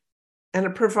hikikomori, and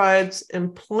it provides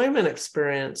employment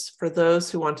experience for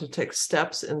those who want to take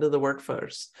steps into the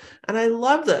workforce. And I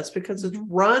love this because it's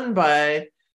run by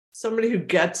somebody who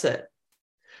gets it.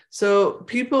 So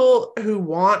people who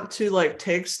want to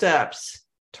take steps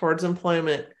towards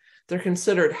employment, they're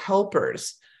considered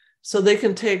helpers. So they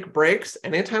can take breaks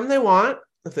anytime they want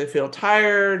if they feel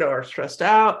tired or stressed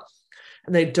out,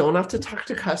 and they don't have to talk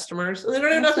to customers, and they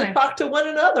don't even have to talk to one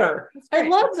another. I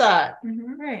love that.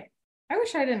 Right. I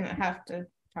wish I didn't have to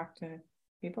talk to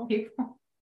people.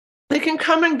 They can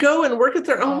come and go and work at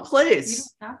their own You place.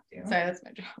 don't have to. Sorry, that's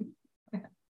my job.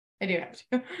 I do have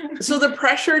to. So the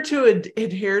pressure to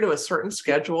adhere to a certain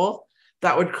schedule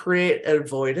that would create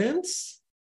avoidance,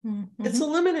 it's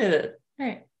eliminated.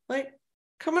 right. Like,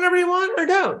 come whenever you want or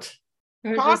don't.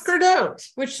 Or Talk just- or don't.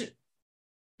 which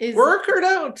is Work or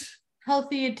don't.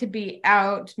 healthy to be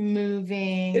out,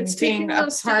 moving, It's being taking a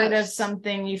those part of steps.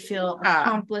 something you feel Yeah.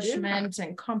 accomplishment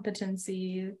and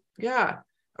competency. Yeah.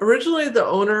 Originally, the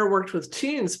owner worked with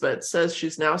teens, but says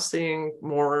she's now seeing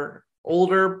more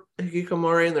older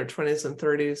hikikomori in their 20s and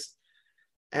 30s.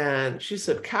 And she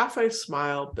said, Cafe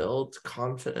Smile builds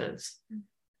confidence.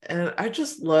 And I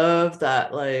just love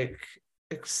that,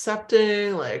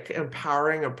 accepting,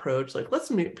 empowering approach. Let's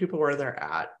meet people where they're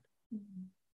at.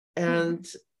 And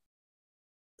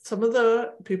some of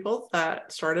the people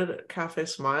that started at Cafe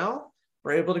Smile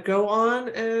were able to go on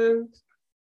and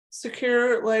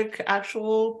secure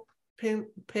actual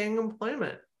paying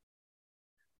employment.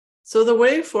 So the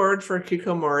way forward for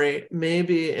hikikomori may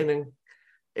be in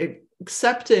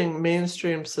accepting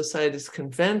mainstream society's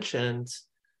conventions,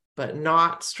 but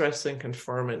not stressing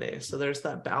conformity. So there's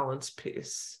that balance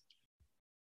piece.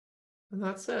 And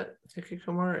that's it.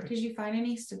 Hikikomori. Did you find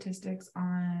any statistics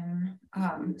on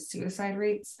suicide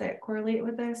rates that correlate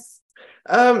with this?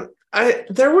 There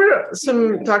were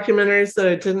some documentaries that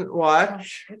I didn't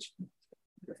watch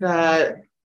that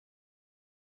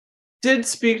did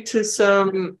speak to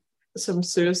some some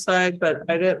suicide, but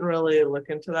I didn't really look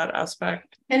into that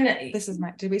aspect. And This is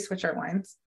my, did we switch our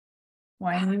wines?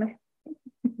 Wine.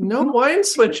 No wine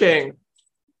switching.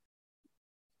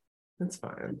 That's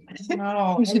fine.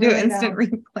 no, We should do instant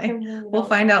replay. We'll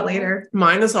find out later.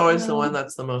 Mine is always the one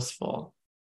that's the most full.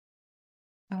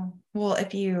 Oh, well,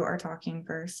 if you are talking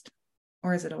first,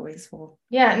 or is it always full?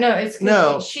 Yeah, no, it's 'cause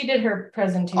No. she did her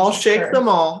presentation. I'll shake first. them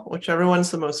all, whichever one's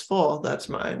the most full. That's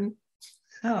mine.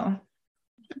 Oh,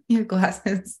 your glass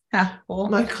is half full.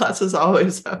 My glass is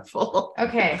always half full.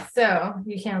 Okay, so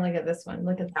you can't look at this one.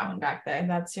 Look at that one back there.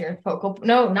 That's your focal.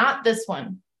 No, not this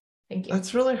one. Thank you.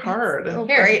 That's really hard.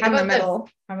 Here, right how in the about this? middle.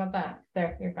 How about that?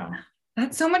 There, you're gone.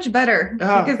 That's so much better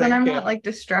Oh, because then thank I'm you. not like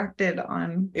distracted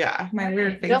on Yeah. my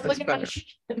weird face. Don't That's look at my better. shit.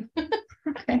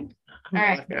 Okay. All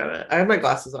right. Looking at it. I have my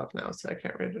glasses off now, so I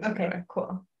can't read it. Okay, anyway.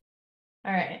 cool.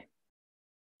 All right.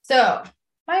 So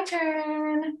my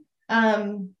turn.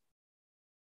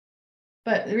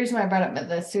 But the reason why I brought up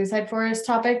the suicide forest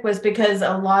topic was because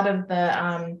a lot of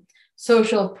the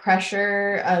social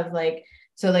pressure of like,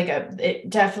 so like it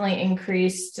definitely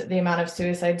increased the amount of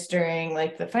suicides during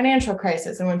like the financial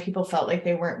crisis and when people felt like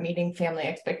they weren't meeting family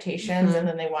expectations and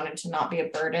then they wanted to not be a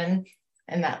burden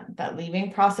and that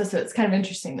leaving process. So it's kind of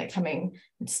interesting, like coming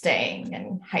and staying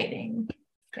and hiding.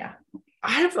 Yeah.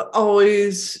 I've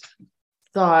always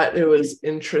thought it was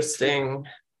interesting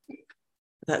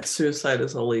that suicide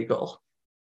is illegal.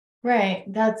 Right.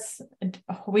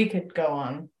 We could go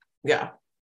on. Yeah.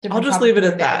 Different I'll just topic leave it for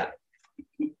at the that.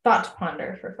 day. Thought to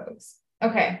ponder for folks.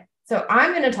 Okay. So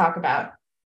I'm going to talk about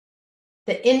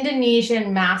the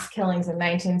Indonesian mass killings of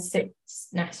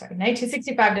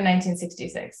 1965 to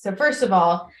 1966. So first of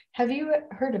all, have you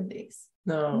heard of these?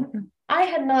 No. I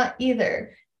had not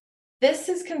either. This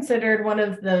is considered one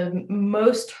of the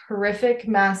most horrific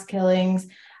mass killings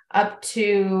up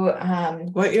to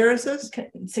What year is this?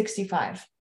 65.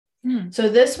 Hmm. So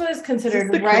this was Is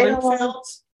considered this the right killing along.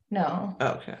 fields? No.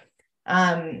 Oh, okay.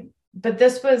 But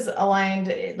this was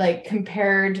aligned, like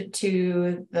compared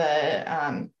to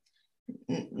the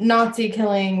Nazi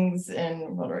killings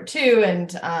in World War II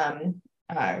and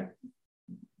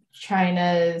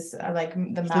China's like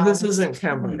the So this Mao isn't numbers.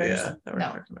 Cambodia that we're No.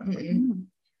 talking about. Mm-mm.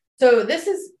 So this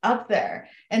is up there,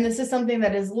 and this is something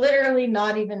that is literally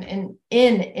not even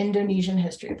in Indonesian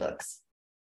history books.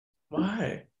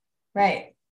 Why?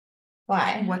 Right?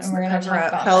 Why? What's And we're the going to talk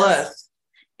cover-up? about Tell this. us.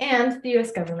 And the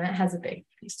U.S. government has a big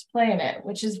piece to play in it,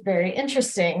 which is very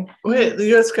interesting. Wait, the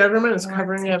U.S. government is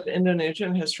covering up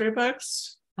Indonesian history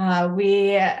books? Why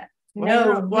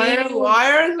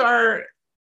Why is our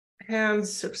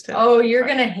hands substantial? Oh, you're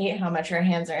gonna hate how much our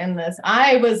hands are in this.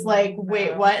 I was like,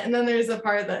 wait, what? And then there's a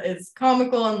part that is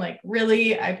comical and like,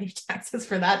 really, I pay taxes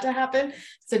for that to happen.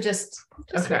 So just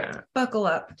Okay. wait. Buckle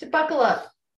up. To buckle up,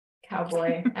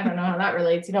 cowboy. I don't know how that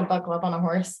relates. You don't buckle up on a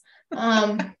horse.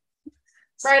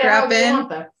 Right, Strap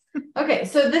in. Okay,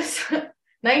 so this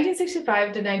 1965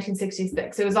 to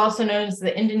 1966. It was also known as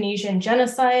the Indonesian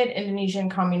Genocide, Indonesian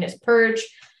Communist Purge.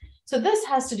 So this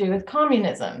has to do with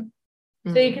communism.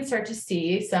 So you can start to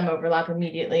see some overlap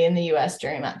immediately in the US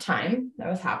during that time that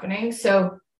was happening.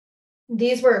 So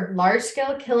these were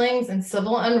large-scale killings and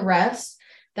civil unrest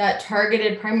that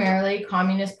targeted primarily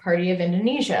Communist Party of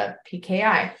Indonesia,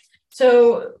 PKI.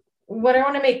 So what I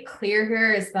want to make clear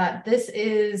here is that this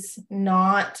is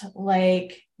not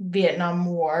like Vietnam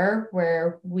War,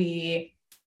 where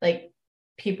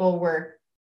people were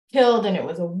killed and it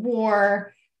was a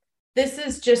war. This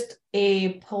is just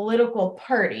a political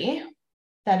party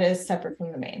that is separate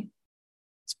from the main.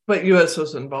 But U.S.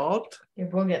 was involved? Yeah,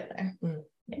 we'll get there. Mm.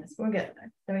 Yes, we'll get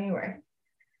there. Don't you worry.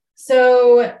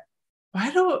 So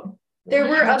Why don't there we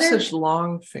were have other. such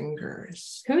long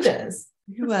fingers? Who does?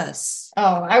 U.S. Oh,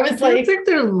 I I was don't like think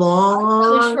they're really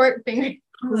long, short finger.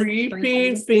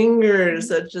 creepy fingers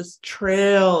that just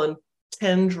trail and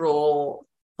tendril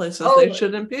places Oh, they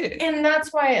shouldn't be. And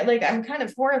that's why, like, I'm kind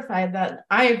of horrified that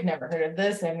I've never heard of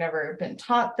this. I've never been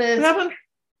taught I this. haven't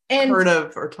And heard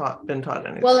of or been taught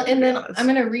anything. well, to and be then honest. I'm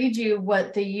going to read you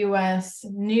what the U.S.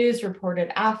 news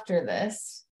reported after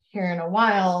this here in a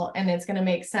while, and it's going to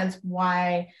make sense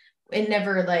why it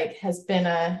never has been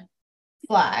a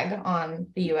flag on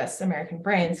the U.S. American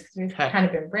brains, because we've Okay. kind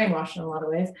of been brainwashed in a lot of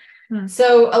ways. Hmm.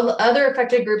 So other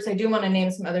affected groups, I do want to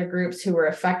name some other groups who were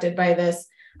affected by this.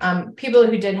 People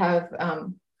who did have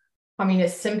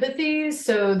communist sympathies.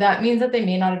 So that means that they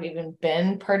may not have even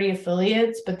been party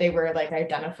affiliates, but they were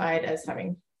identified as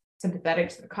having sympathetic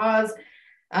to the cause.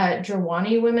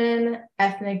 Jirwani women,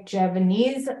 ethnic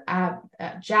Javanese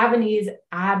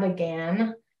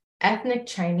Abagan, ethnic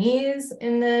Chinese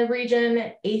in the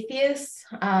region, atheists,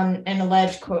 and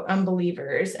alleged, quote,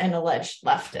 unbelievers and alleged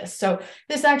leftists. So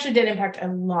this actually did impact a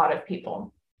lot of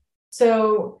people.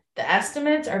 So the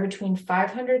estimates are between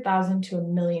 500,000 to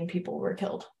 1 million people were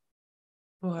killed.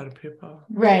 A lot of people.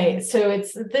 Right. So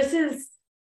this is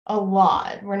a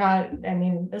lot.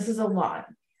 This is a lot.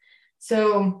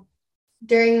 So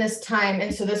during this time,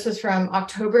 and so this was from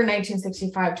October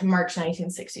 1965 to March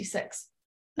 1966.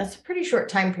 That's a pretty short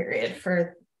time period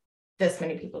for this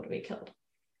many people to be killed.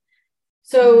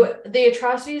 So the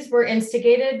atrocities were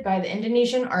instigated by the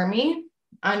Indonesian army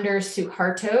under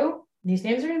Suharto. These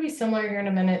names are going to be similar here in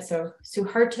a minute. So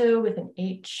Suharto with an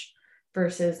H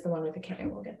versus the one with a K.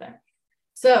 We'll get there.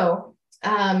 So,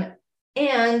 and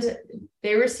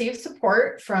they received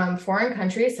support from foreign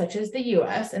countries such as the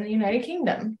US and the United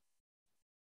Kingdom.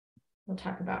 We'll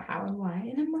talk about how and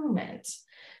why in a moment.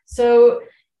 So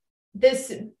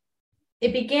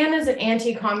it began as an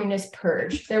anti-communist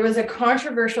purge. There was a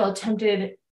controversial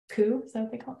attempted coup. Is that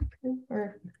what they call it? Coup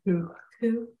or coup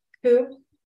d'etat?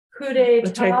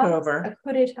 The takeover. A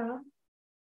coup d'etat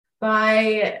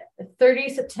by 30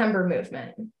 September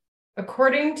movement.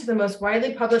 According to the most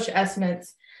widely published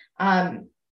estimates,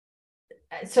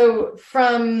 so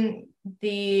from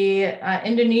the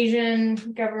Indonesian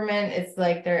government, it's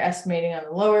like they're estimating on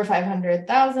the lower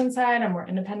 500,000 side. On more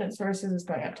independent sources, it's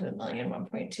going up to the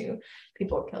 1.2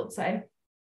 people killed side.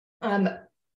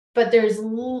 But there's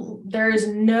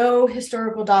no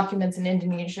historical documents in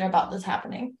Indonesia about this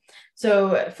happening.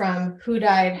 So from who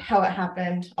died, how it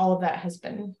happened, all of that has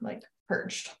been like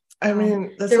purged. I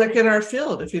mean, that's like in our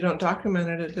field. If you don't document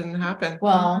it, it didn't happen.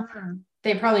 Well,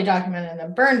 they probably documented and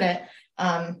then burned it.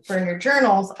 Burn your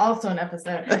journals, also an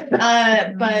episode.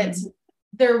 But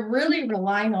they're really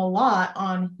relying a lot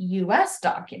on US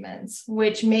documents,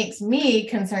 which makes me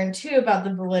concerned too about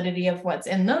the validity of what's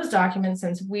in those documents,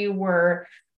 since we were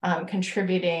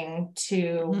contributing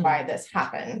to why this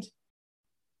happened.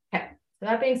 Okay, so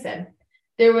that being said,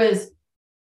 there was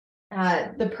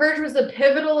the purge was a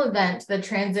pivotal event that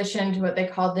transitioned to what they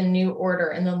called the New Order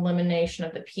and the elimination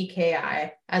of the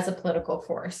PKI as a political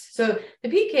force. So the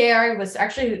PKI was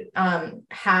actually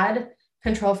had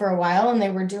control for a while, and they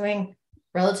were doing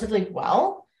relatively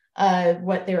well.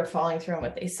 What they were following through on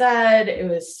what they said, it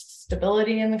was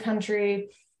stability in the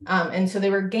country. And so they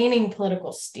were gaining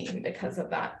political steam because of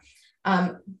that.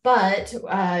 But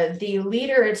the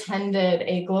leader attended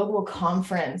a global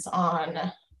conference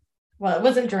on, well, it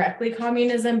wasn't directly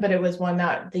communism, but it was one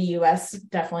that the US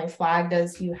definitely flagged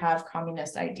as you have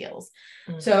communist ideals.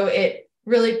 So it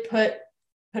really put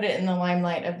it in the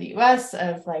limelight of the US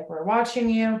of like, we're watching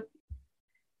you.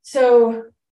 So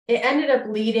it ended up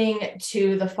leading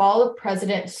to the fall of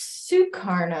President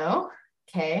Sukarno,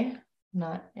 okay,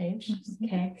 not H,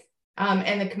 okay,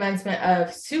 and the commencement of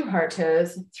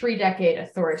Suharto's 3-decade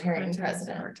authoritarian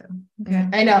president. Okay.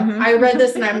 I know, I read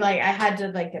this and I'm like, I had to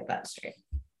like get that straight.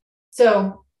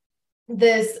 So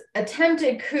this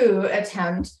attempted coup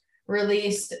attempt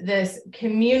released this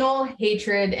communal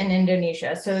hatred in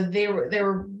Indonesia. So they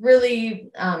were really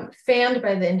fanned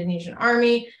by the Indonesian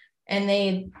army, and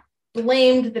they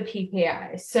blamed the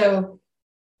PKI. So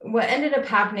what ended up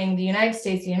happening, the United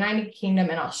States, the United Kingdom,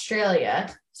 and Australia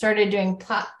started doing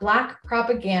black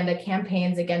propaganda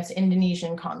campaigns against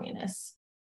Indonesian communists.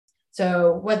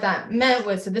 So what that meant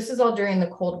was, so this is all during the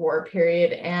Cold War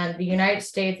period, and the United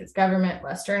States, its government,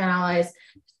 Western allies,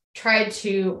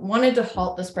 wanted to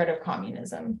halt the spread of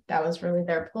communism. That was really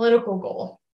their political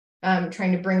goal,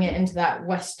 trying to bring it into that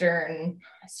Western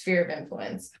sphere of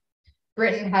influence.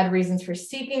 Britain had reasons for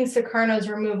seeking Sukarno's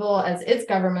removal, as its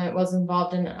government was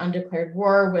involved in an undeclared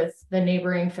war with the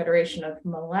neighboring Federation of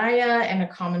Malaya and a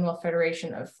Commonwealth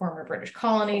Federation of former British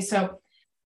colonies. So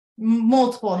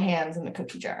multiple hands in the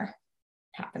cookie jar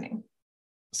happening.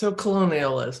 So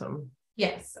colonialism.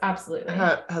 Yes, absolutely.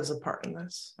 Has a part in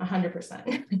this.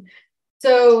 100%.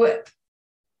 So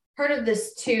part of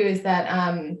this too is that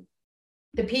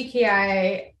the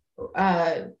PKI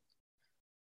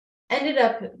ended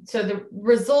up, so the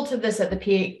result of this, that the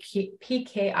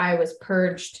PKI was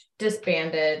purged,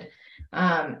 disbanded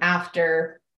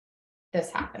after this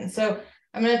happened. So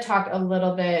I'm going to talk a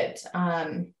little bit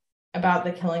about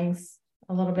the killings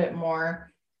a little bit more.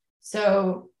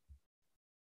 So,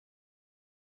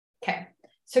 okay.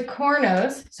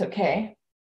 Sukarno's,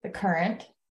 the current,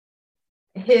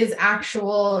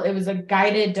 it was a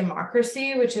guided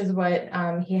democracy, which is what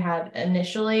he had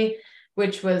initially,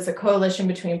 which was a coalition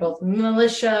between both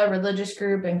militia, religious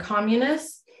group, and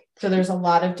communists. So there's a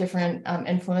lot of different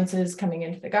influences coming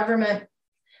into the government.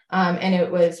 And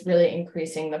it was really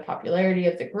increasing the popularity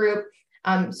of the group.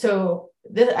 So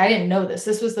I didn't know this.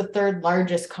 This was the third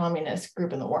largest communist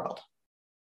group in the world.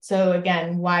 So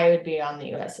again, why it would be on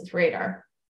the US's radar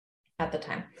at the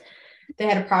time. They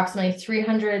had approximately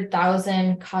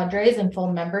 300,000 cadres and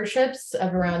full memberships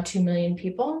of around 2 million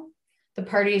people. The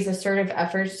party's assertive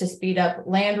efforts to speed up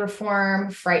land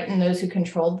reform, frighten those who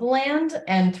controlled the land,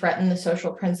 and threaten the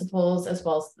social principles, as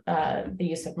well as the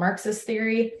use of Marxist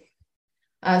theory.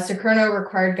 Sukarno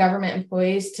required government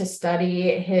employees to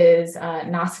study his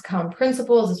Nasakam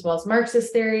principles as well as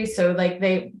Marxist theory. So like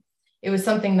it was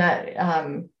something that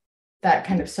that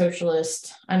kind of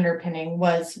socialist underpinning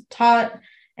was taught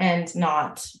and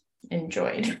not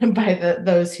enjoyed by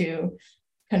those who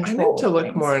control. I need to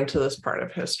look more into this part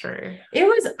of history.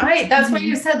 That's what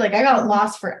you said. Like I got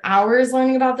lost for hours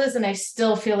learning about this, and I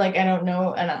still feel like I don't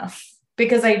know enough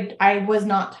because I was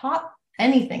not taught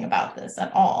anything about this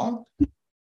at all.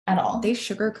 They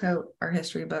sugarcoat our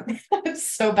history book. It's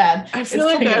so bad. I feel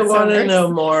like I want to know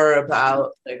more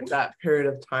about like that period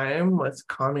of time with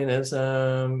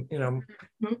communism,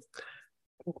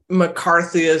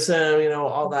 McCarthyism,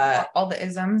 all that. All the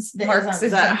isms.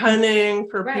 That hunting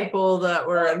for people that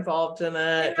were involved in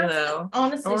it,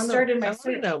 Honestly, started my search. I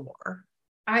want to know more.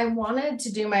 I wanted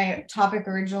to do my topic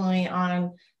originally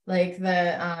on like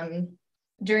the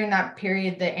during that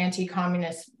period, the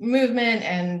anti-communist movement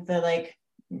and the like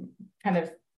kind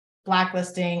of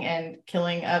blacklisting and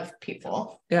killing of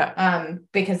people. Yeah.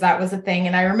 Because that was a thing.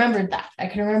 And I remembered that. I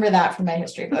can remember that from my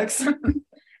history books.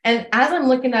 And as I'm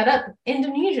looking that up,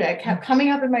 Indonesia kept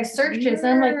coming up in my searches. And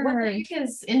I'm like, what the heck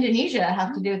does Indonesia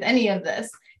have to do with any of this?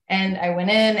 And I went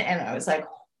in and I was like,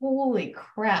 holy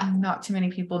crap. Not too many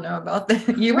people know about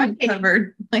that. You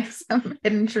uncovered like some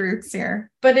hidden truths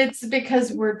here. But it's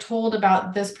because we're told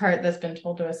about this part that's been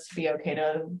told to us to be okay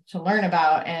to learn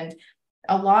about. And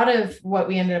a lot of what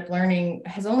we ended up learning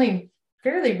has only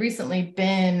fairly recently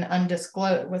been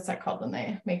undisclosed. What's that called when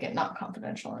they make it not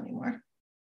confidential anymore?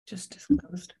 Just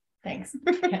disclosed. Thanks.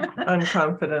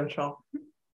 Unconfidential.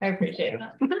 I appreciate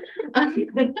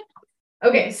that.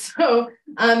 Okay, so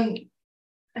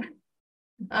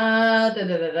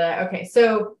okay,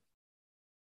 so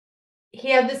he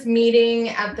had this meeting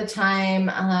at the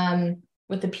time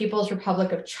with the People's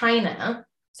Republic of China.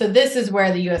 So this is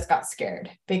where the US got scared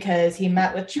because he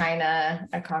met with China,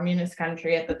 a communist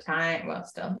country at the time, well,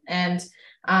 still, and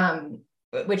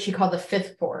which he called the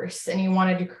Fifth Force, and he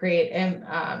wanted to create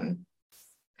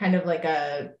kind of like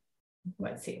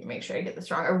let's see, make sure I get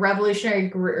this wrong, a revolutionary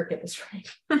group, or get this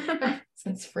right,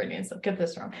 since Freudian, so get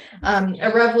this wrong,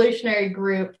 a revolutionary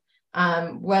group,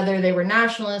 whether they were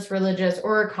nationalist, religious,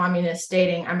 or communist,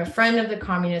 stating, I'm a friend of the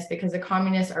communists because the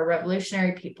communists are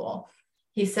revolutionary people.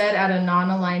 He said at a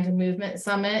non-aligned movement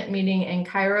summit meeting in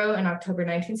Cairo in October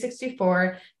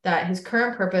 1964 that his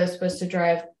current purpose was to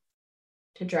drive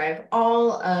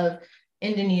all of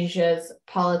Indonesia's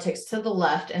politics to the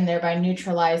left and thereby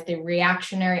neutralize the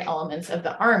reactionary elements of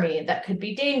the army that could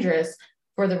be dangerous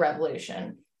for the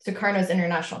revolution. Sukarno's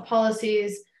international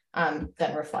policies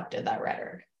then reflected that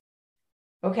rhetoric.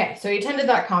 Okay, so he attended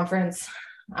that conference,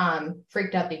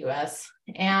 freaked out the US,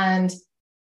 and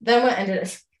then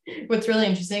what's really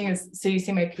interesting is, so you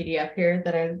see my PDF here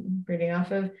that I'm reading off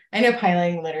of. I end up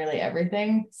highlighting literally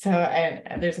everything. So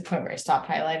there's a point where I stopped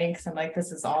highlighting because I'm like,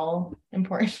 this is all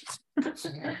important.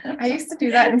 I used to do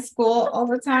that in school all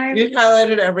the time. You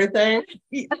highlighted everything?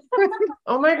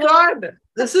 Oh my God.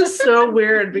 This is so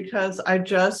weird because I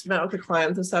just met with a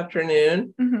client this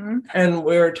afternoon and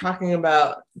we were talking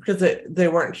about, because they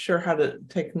weren't sure how to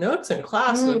take notes in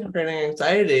class and creating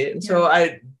anxiety. And so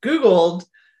I Googled,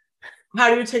 how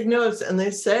do you take notes? And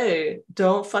they say,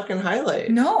 don't fucking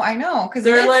highlight. No, I know. Because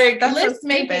they're like, list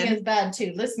making is bad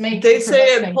too. List making. They say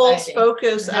it pulls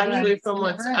focus actually from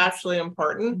what's actually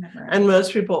important. And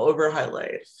most people over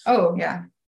highlight. Oh, yeah.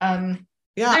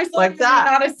 Yeah, like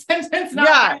that. Not a sentence.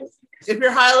 Yeah. If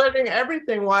you're highlighting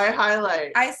everything, why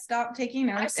highlight? I stopped taking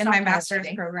notes in my master's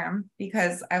program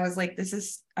because I was like,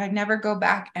 I'd never go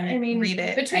back and read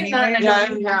it. Between anyway.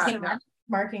 that and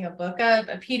marking a book up,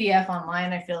 a PDF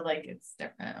online, I feel like it's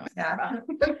different. Yeah.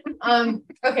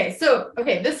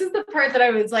 Okay, this is the part that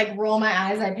I was like, roll my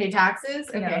eyes, I pay taxes.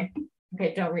 Okay. Yeah.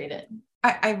 Okay, don't read it.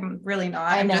 I'm really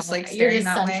not. I'm just like you're just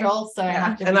central, so I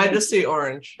have to. And I just see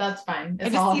orange. That's fine.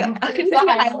 It's all.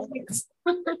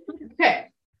 Okay.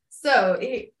 So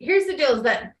here's the deal: is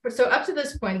that up to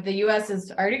this point, the U.S.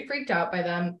 is already freaked out by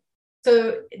them.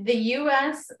 So the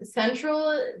U.S.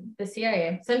 the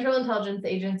CIA, Central Intelligence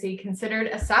Agency, considered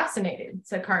assassinating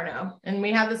Sukarno, and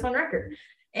we have this on record,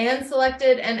 and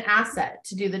selected an asset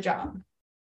to do the job.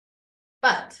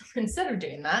 But instead of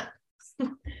doing that,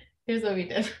 here's what we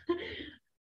did.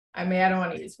 I mean, I don't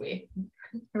want to use we.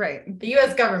 Right. The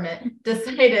US government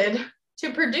decided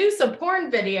to produce a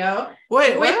porn video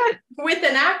Wait, with, what? with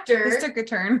an actor This took a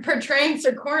turn. portraying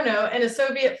Socorno and a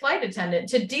Soviet flight attendant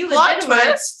to Plot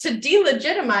twist.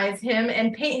 delegitimize him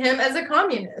and paint him as a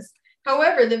communist.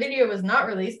 However, the video was not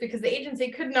released because the agency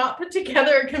could not put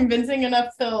together a convincing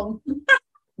enough film.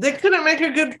 They couldn't make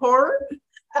a good porn?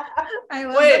 I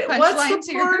love Wait, the what's punchline the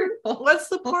to your porn? whole What's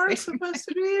the porn thing. supposed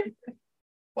to be?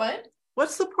 What?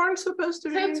 What's the porn supposed to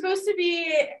be? So it's supposed to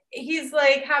be, he's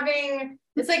like having,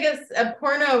 it's like a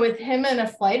porno with him and a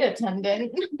flight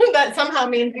attendant that somehow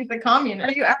means he's a communist.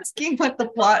 Are you asking what the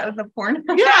plot of the porn?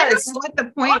 Yes. What the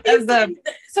point of the?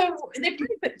 So they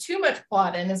probably put too much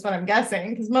plot in, is what I'm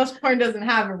guessing, because most porn doesn't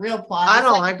have a real plot. I It's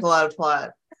don't like a lot of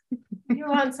plot. You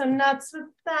want some nuts with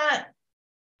that?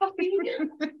 Puppy?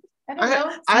 I don't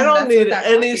know. I don't That's need what that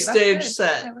any coffee- that's stage good.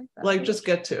 set. I like that. Like, just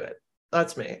get to it.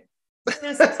 That's me.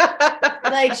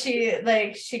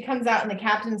 Like she comes out in the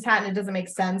captain's hat and it doesn't make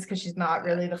sense because she's not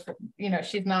really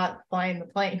she's not flying the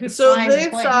plane. Who's So flying they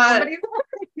the plane? thought- Nobody-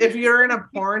 If you're in a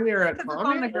porn, you're a on the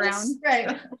communist? ground.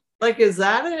 right. Like, is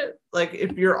that it? Like,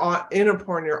 if you're in a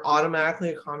porn, you're automatically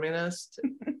a communist?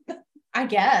 I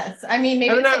guess. I mean,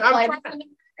 maybe I mean, it's a I'm flight trying-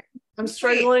 attendant. I'm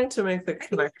struggling to make the I think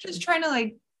connection. we're just trying to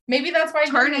like Maybe that's why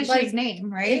it tarnish didn't, like his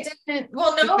name, right? it didn't.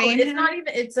 Well, no, Defame it's him? not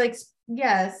even. It's like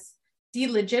yes,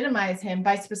 delegitimize him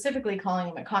by specifically calling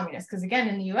him a communist. Because again,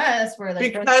 in the U.S., we're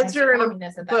like Because you're in a-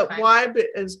 communist at that But time. why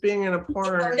is being in a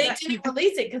porn? They didn't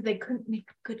release it because they couldn't make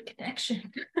a good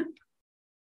connection.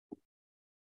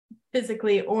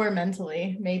 Physically or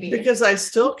mentally, maybe. Because I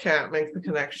still can't make the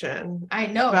connection I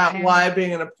know about I- why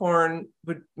being in a porn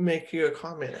would make you a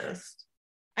communist.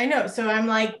 I know. So I'm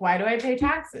like, why do I pay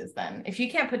taxes then? If you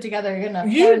can't put together a good enough,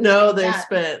 You porn know like they that-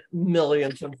 spent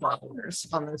millions of dollars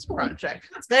on this project.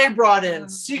 They brought in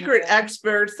secret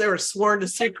experts. They were sworn to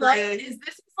Like, secrecy. is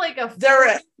this like a There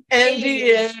are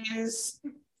NDAs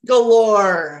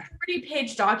galore.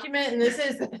 40-page document and this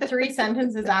is 3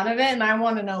 sentences out of it and I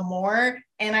want to know more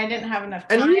and I didn't have enough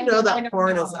time. And you know I that don't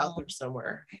porn know. is out there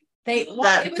somewhere. It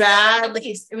was never bad-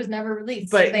 released. It was never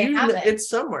released. But so they have it. it's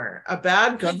somewhere. A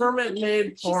bad government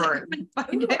made She's like, porn. "I'm gonna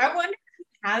find it." I wonder who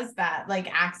has that like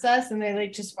access and they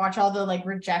like just watch all the like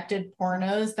rejected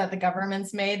pornos that the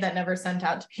government's made that never sent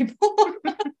out to people.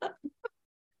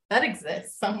 That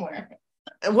exists somewhere.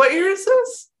 And what year is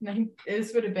this?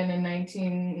 This would have been in this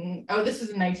was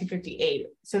in 1958.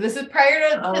 So this is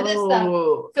prior to this stuff.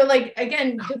 Oh, So like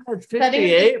again, God, setting the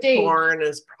 58 stage. porn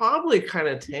is probably kind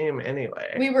of tame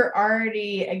anyway. we were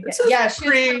already This is yeah, she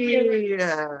was pre,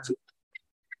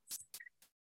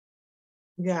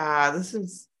 yeah, this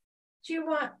is. do you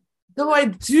want Though I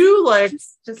do like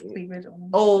Just leave it on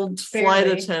old flight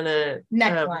Barely. attendant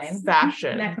Neckline.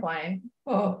 fashion. neckline?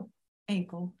 Oh,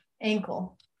 ankle.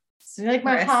 ankle. So you like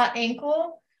my Wrist. hot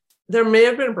ankle? There may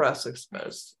have been breasts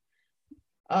exposed.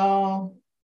 Oh,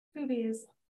 boobies.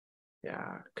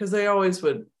 Yeah, because they always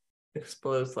would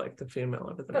expose like the female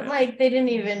over the But male. like they didn't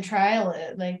even trial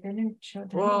it. Like they didn't show it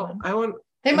to Well, anyone. I want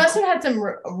They must have had some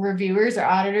reviewers or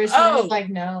auditors who Oh. was like,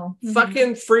 no.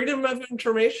 fucking Freedom of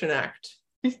Information Act.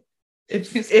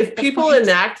 Just If the people point.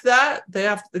 enact that,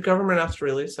 the government has to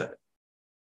release it.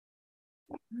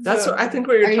 That's So, what I think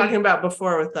what you're are you- talking about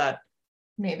before with that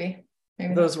Maybe.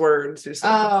 Maybe. those words you said.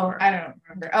 Oh, before. I don't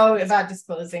remember. Oh, about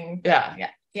disclosing. Yeah.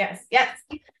 Yes.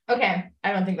 Okay.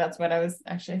 I don't think that's what I was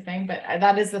actually saying, but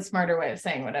that is the smarter way of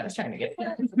saying what I was trying to get.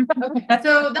 Okay.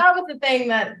 So that was the thing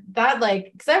that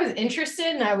like, because I was interested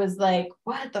and I was like,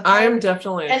 what the fuck? I am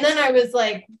definitely. And then I was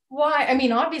like, why? I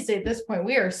mean, obviously at this point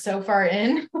we are so far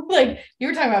in. Like you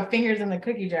were talking about fingers in the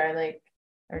cookie jar, like,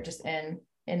 or just in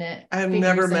it. I have fingers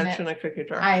never in it. mentioned a cookie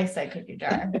jar. I said cookie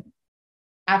jar.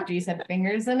 After you said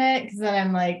fingers in it, because then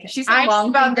I'm like, She said I knew long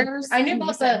about fingers, I knew and you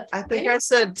about said- the I think I I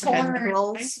said porn. I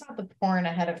tendrils. knew about the porn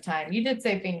ahead of time. You did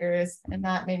say fingers, and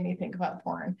that made me think about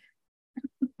porn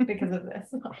because of this,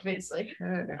 obviously.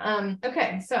 Okay.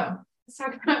 Okay, so let's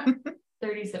talk about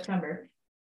 30 September.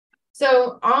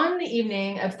 So on the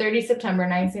evening of 30 September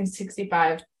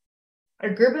 1965, a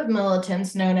group of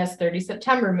militants known as 30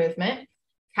 September Movement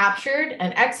captured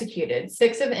and executed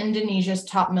 6 of Indonesia's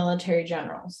top military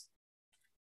generals.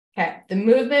 Okay, the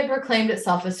movement proclaimed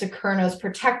itself as Sukarno's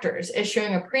protectors,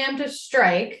 issuing a preemptive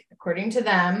strike, according to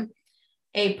them,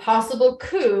 a possible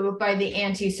coup by the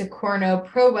anti-Sukarno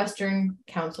pro-Western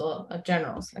Council of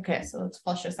Generals. Okay, so let's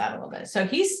flush this out a little bit. So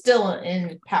he's still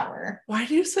in power. Why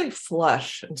do you say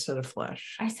flush instead of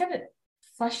flesh? I said it.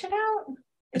 Flush it out?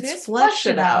 It It's is flush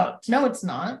it out. No, it's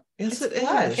not. Yes, It's it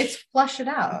flush. is. It's flush it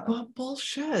out.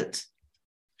 Bullshit.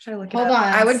 Should I look it Hold up? on,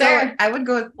 I would Sarah.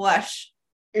 go with flush.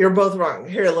 You're both wrong.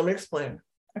 Here, let me explain.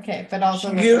 Okay, but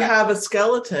also You have a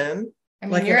skeleton. I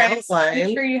mean, like you're an outline.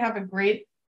 I'm sure you have a great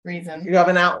reason. You have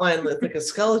an outline with like a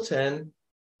skeleton,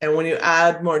 and when you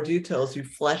add more details, you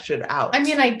flesh it out. I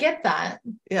mean, I get that.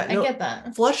 Yeah, I get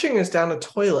that. Flushing is down a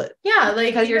toilet. Yeah, like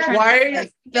Because you're trying Why to are you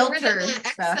like, filter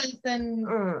excess and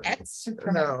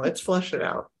Mm. No, it's flush it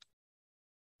out.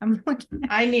 I'm looking.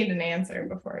 I need an answer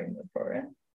before I move forward.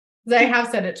 Because I have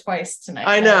said it twice tonight.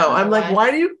 I know. I'm like, why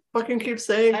do you fucking keep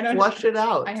saying I don't flush know. it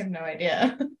out? I have no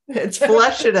idea. It's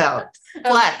flesh it out.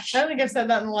 Flesh. I don't think I've said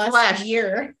that in the last Flesh.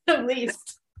 year, at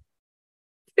least.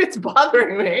 It's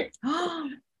bothering me.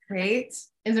 Right?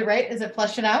 Is it right? Is it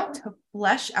flesh it out? To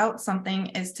flesh out something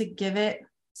is to give it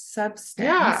substance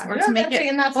or Yeah, to make it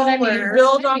and that's what I mean. fuller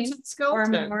Build onto the or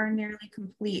skeleton. more nearly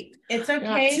complete. It's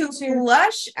okay To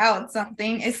flush out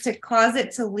something is to cause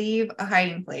it to leave a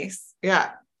hiding place.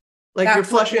 Yeah. Like That's you're what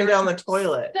flushing we're- down the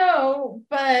toilet. So,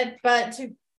 but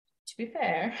to be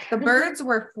fair, The birds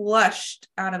were flushed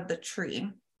out of the tree.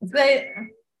 they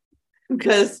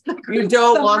Because you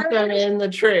don't The want them murder- in the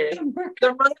tree.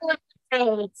 The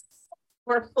murderers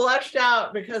were flushed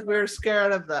out because we were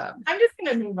scared of them. I'm just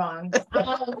gonna move on. Both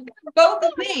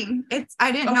the thing.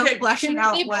 I didn't know Okay, flushing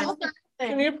out was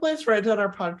Can you please write down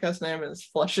our podcast name is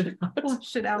Flush It Out?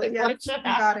 flush it out. Like, Yeah, flush it I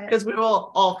out. got it. Because we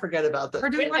will all forget about this. Or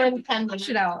do we And want to flush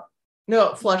it out?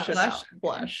 No, flush it Flush. out.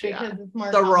 Flush. Yeah. because it's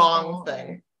more The wrong comical.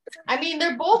 thing. I mean,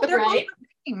 they're both They're right.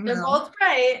 both They're both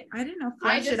right. I didn't know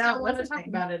I flush just it out don't want to was a talk thing.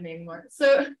 about it anymore.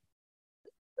 So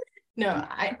no,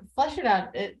 I flesh it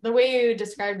out. The way you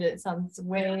described it sounds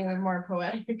way more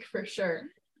poetic for sure.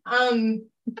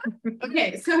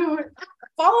 Okay, so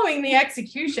following the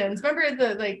executions, remember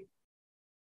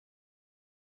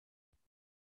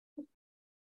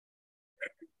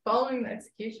following the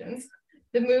executions,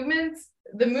 the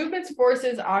movement's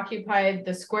forces occupied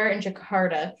the square in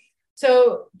Jakarta.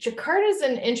 So Jakarta is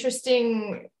an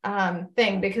interesting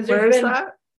thing because Where there's is been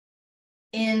that?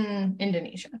 in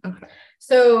Indonesia. Okay.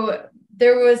 So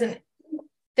there's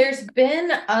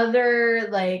been other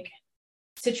like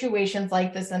situations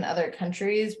like this in other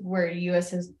countries where US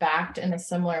has backed in a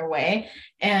similar way.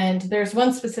 And there's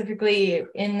one specifically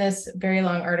in this very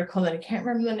long article that I can't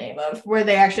remember the name of, where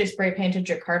they actually spray painted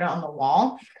Jakarta on the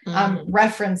wall,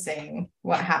 referencing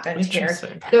what happened here.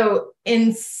 Interesting. So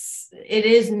it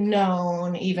is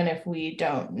known, even if we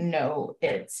don't know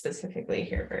it specifically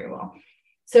here very well.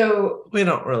 So We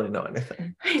don't really know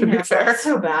anything, I to be know, fair. it's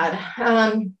so bad.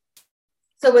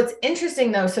 So what's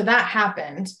interesting though, so that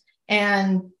happened,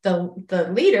 and the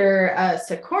leader,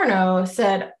 Sukarno,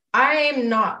 said, "I'm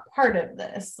not part of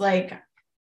this. Like,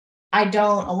 I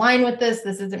don't align with this.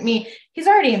 This isn't me." He's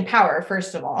already in power,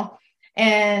 first of all,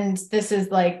 and this is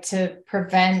like to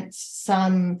prevent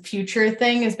some future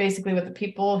thing, is basically what the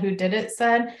people who did it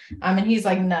said. And he's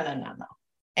like, no.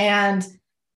 And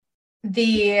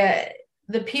the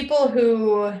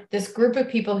people this group of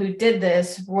people who did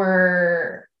this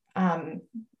were,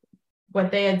 what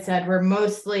they had said were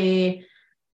mostly,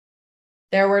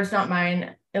 their words, not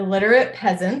mine, illiterate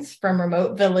peasants from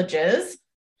remote villages,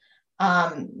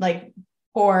 like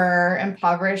poor,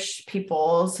 impoverished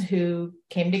peoples who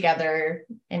came together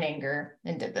in anger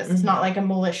and did this. It's not like a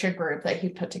militia group that he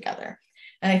put together.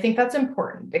 And I think that's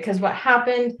important because what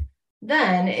happened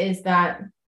then is that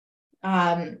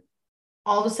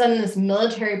all of a sudden this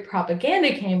military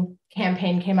propaganda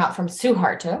campaign came out from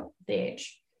Suharto,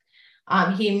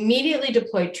 he immediately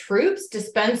deployed troops,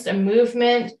 dispensed a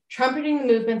movement, trumpeting the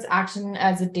movement's action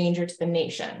as a danger to the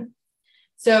nation.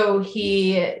 So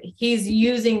he's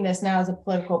using this now as a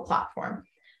political platform.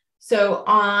 So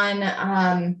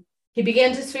he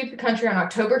began to sweep the country on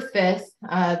October 5th,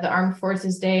 the Armed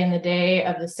Forces Day, and the day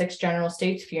of the 6th General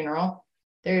State's funeral.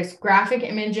 There's graphic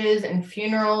images and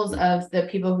funerals of the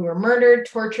people who were murdered,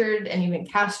 tortured, and even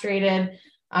castrated.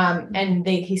 And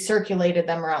he circulated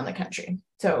them around the country.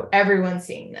 So everyone's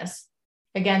seeing this.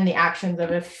 Again, the actions of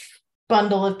a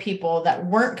bundle of people that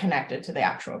weren't connected to the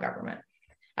actual government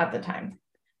at the time.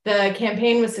 The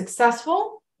campaign was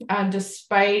successful,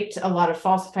 despite a lot of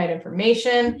falsified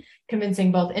information,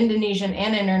 convincing both Indonesian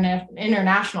and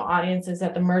international audiences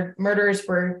that the murders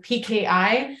were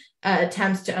PKI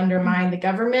attempts to undermine the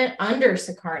government under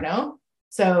Sukarno.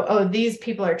 So, these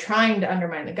people are trying to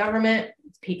undermine the government.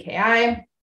 It's PKI,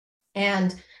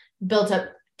 and built up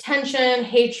tension,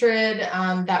 hatred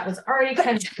that was already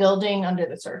kind of building under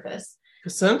the surface.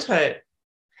 Gesundheit.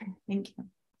 Thank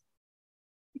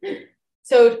you.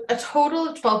 So a total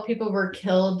of 12 people were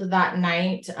killed that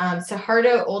night.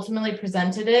 Suharto ultimately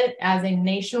presented it as a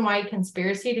nationwide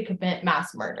conspiracy to commit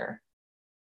mass murder.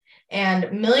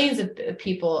 And millions of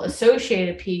people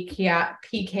associated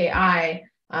PKI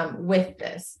with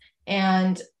this.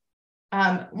 And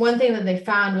one thing that they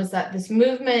found was that this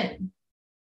movement,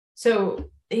 so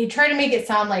he tried to make it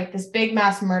sound like this big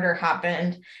mass murder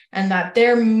happened and that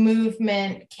their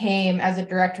movement came as a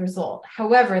direct result.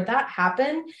 However, that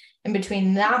happened, and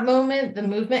between that moment, the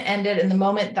movement ended, and the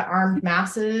moment the armed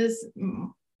masses,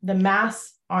 the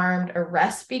mass armed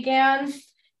arrests began,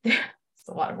 it's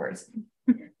a lot of words.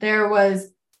 There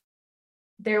was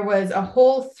a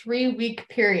whole 3-week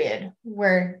period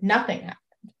where nothing happened.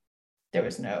 There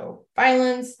was no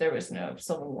violence, there was no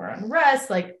civil war unrest,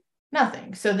 like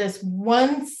nothing. So this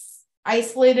once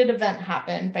isolated event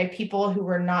happened by people who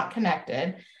were not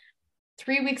connected.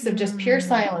 3 weeks of just pure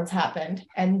silence happened,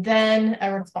 and then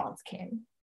a response came.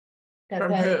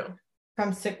 From who?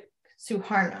 From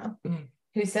Suharto,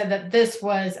 who said that this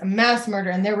was a mass murder,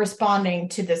 and they're responding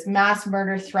to this mass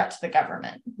murder threat to the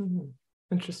government.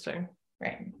 Interesting.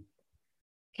 Right.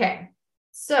 Okay.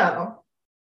 So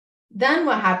then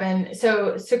what happened?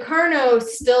 So Sukarno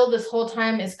still this whole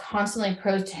time is constantly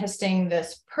protesting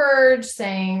this purge,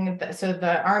 saying that, so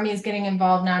the army is getting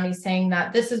involved now, and he's saying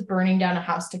that this is burning down a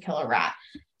house to kill a rat.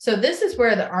 So this is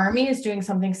where the army is doing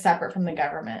something separate from the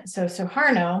government. So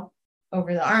Suharto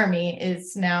over the army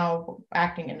is now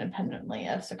acting independently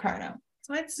of Sukarno.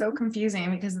 So it's so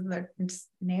confusing because the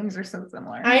names are so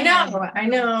similar. I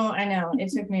know.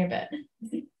 It took me a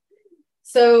bit.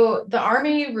 So the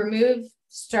army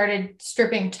started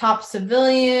stripping top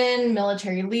civilian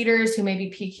military leaders who may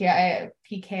be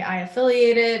PKI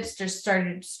affiliated, just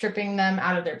started stripping them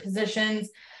out of their positions.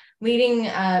 Leading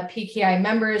PKI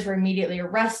members were immediately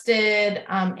arrested,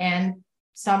 and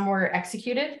some were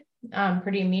executed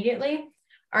pretty immediately.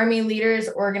 Army leaders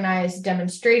organized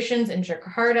demonstrations in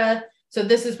Jakarta. So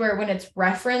this is where, when it's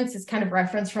referenced, it's kind of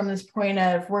referenced from this point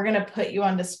of, we're going to put you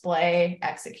on display,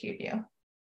 execute you.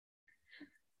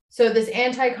 So this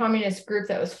anti-communist group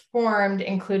that was formed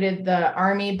included the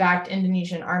army-backed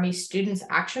Indonesian Army Students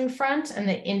Action Front and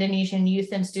the Indonesian Youth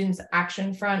and Students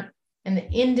Action Front and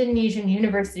the Indonesian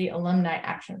University Alumni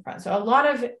Action Front. So a lot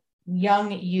of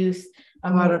young youth.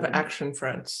 A lot of action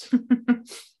fronts.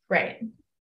 Right.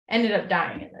 Ended up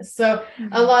dying in this. So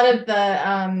a lot of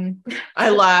the... I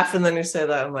laugh and then you say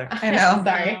that. I'm like, I know.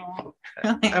 Sorry.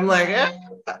 I'm like, yeah.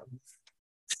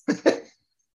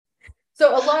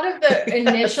 So a lot of the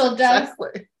initial deaths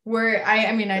were, I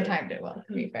timed it well,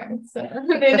 to be fair. So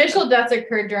the initial deaths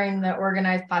occurred during the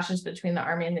organized clashes between the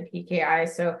army and the PKI.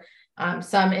 So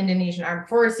some Indonesian armed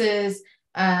forces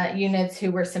units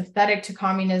who were sympathetic to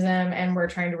communism and were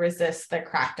trying to resist the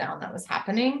crackdown that was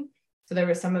happening. So there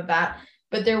was some of that,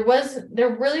 but there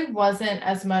really wasn't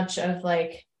as much of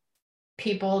like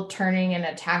people turning and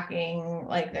attacking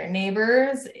like their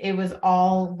neighbors. It was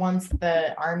all once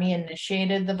the army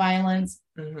initiated the violence,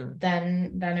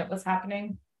 then it was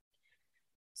happening.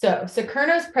 So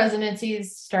Sukarno's presidency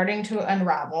is starting to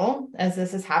unravel as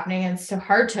this is happening, and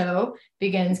Suharto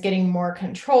begins getting more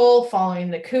control following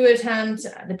the coup attempt.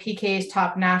 The PK's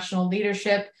top national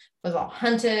leadership was all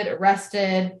hunted,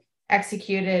 arrested,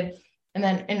 executed. And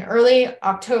then in early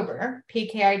October,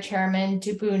 PKI chairman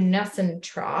Dupu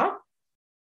Nusantara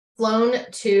flown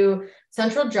to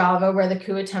Central Java, where the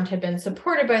coup attempt had been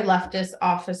supported by leftist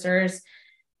officers.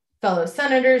 Fellow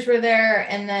senators were there,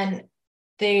 and then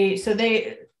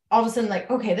they all of a sudden, like,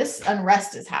 okay, this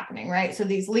unrest is happening, right? So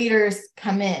these leaders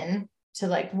come in to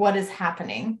like, what is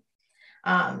happening?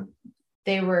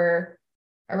 They were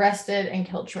arrested and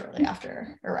killed shortly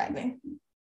after arriving.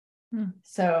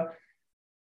 So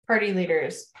party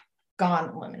leaders gone,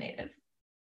 eliminated.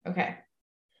 Okay.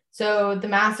 So the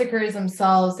massacres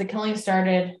themselves, the killing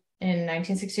started in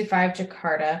 1965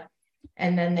 Jakarta,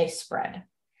 and then they spread.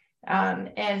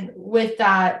 And with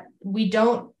that, we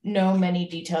don't know many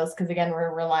details because, again,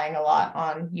 we're relying a lot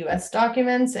on U.S.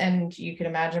 documents, and you can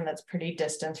imagine that's pretty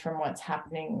distant from what's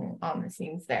happening on the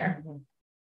scenes there.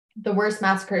 The worst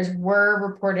massacres were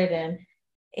reported in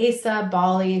Aceh,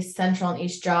 Bali, Central and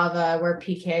East Java, where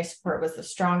PKI support was the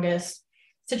strongest.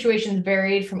 Situations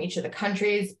varied from each of the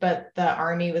countries, but the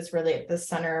army was really at the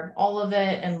center of all of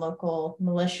it, and local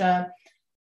militia.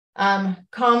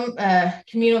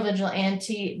 Communal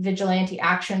vigilante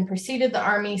action preceded the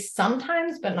army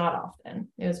sometimes, but not often.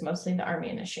 It was mostly the army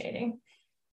initiating.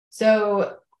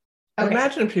 So I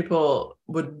imagine people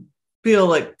would feel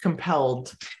like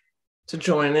compelled to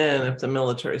join in if the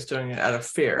military is doing it out of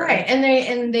fear. Right.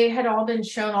 And they had all been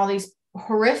shown all these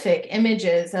horrific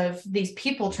images of these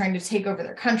people trying to take over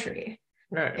their country.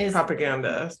 Right.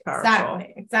 Propaganda is powerful.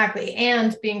 Exactly.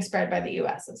 And being spread by the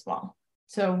US as well.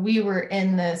 So we were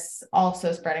in this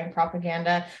also spreading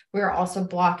propaganda. We were also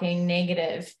blocking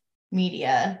negative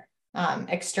media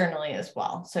externally as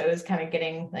well. So it was kind of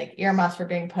getting like earmuffs were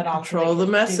being put on. Control the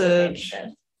message.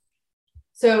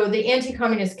 So the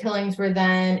anti-communist killings were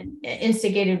then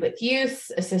instigated with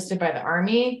youth, assisted by the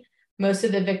army. Most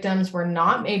of the victims were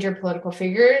not major political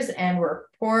figures and were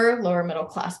poor, lower middle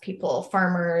class people,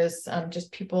 farmers,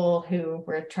 just people who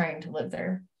were trying to live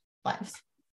their lives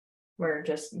were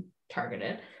just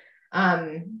targeted.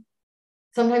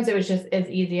 Sometimes it was just as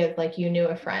easy as like you knew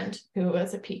a friend who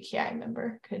was a PKI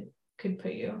member could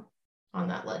put you on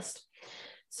that list.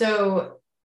 So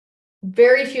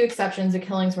very few exceptions. The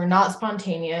killings were not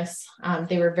spontaneous.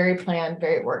 They were very planned,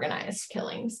 very organized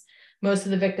killings. Most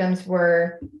of the victims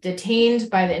were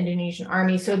detained by the Indonesian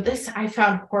army. So this I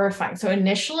found horrifying. So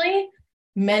initially,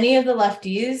 many of the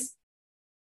lefties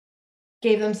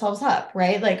gave themselves up,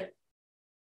 right? Like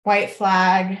white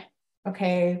flag,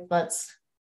 okay, let's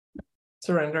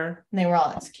surrender. And they were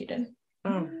all executed.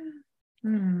 Oh.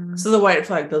 So the white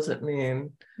flag doesn't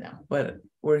mean what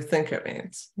we think it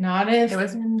means. Not if it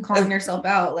was calling yourself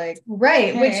out, like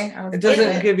right, hey, which it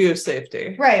doesn't give you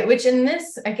safety. Right, which in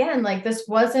this again, like this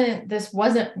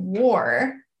wasn't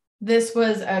war. This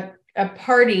was a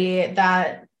party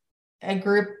that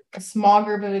a small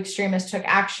group of extremists took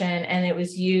action, and it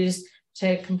was used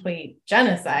to complete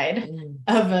genocide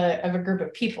of a group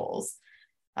of peoples.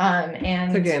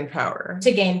 And to gain power.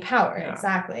 Yeah.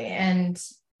 Exactly. And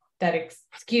that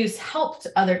excuse helped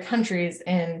other countries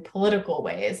in political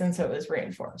ways. And so it was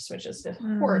reinforced, which is just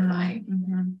horrifying.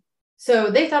 Mm-hmm.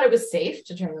 So they thought it was safe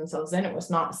to turn themselves in. It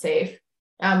was not safe.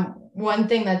 One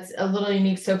thing that's a little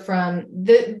unique. So from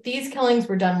these killings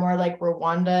were done more like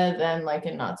Rwanda than like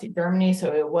in Nazi Germany.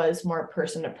 So it was more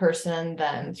person to person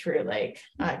than through like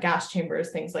gas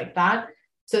chambers, things like that.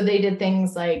 So they did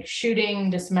things like shooting,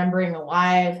 dismembering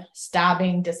alive,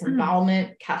 stabbing,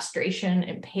 disembowelment, castration,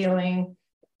 impaling,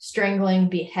 strangling,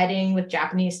 beheading with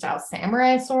Japanese-style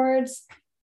samurai swords.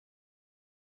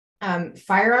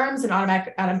 Firearms and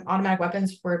automatic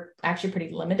weapons were actually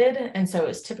pretty limited. And so it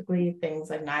was typically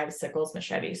things like knives, sickles,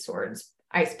 machetes, swords,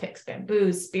 ice picks,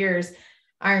 bamboos, spears,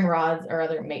 iron rods, or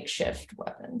other makeshift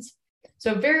weapons.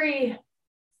 So very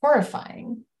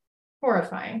horrifying.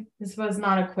 This was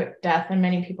not a quick death, and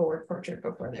many people were tortured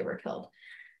before they were killed.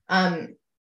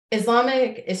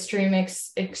 Islamic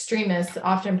extremists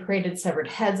often paraded severed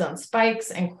heads on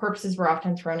spikes, and corpses were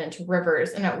often thrown into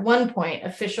rivers. And at one point,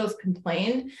 officials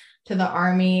complained to the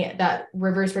army that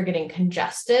rivers were getting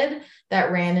congested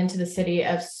that ran into the city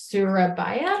of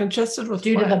Surabaya. Congested with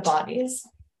due what? to the bodies.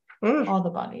 All the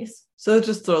bodies. So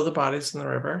just throw the bodies in the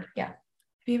river. Yeah. Have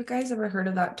you guys ever heard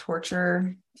of that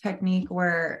torture technique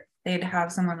where they'd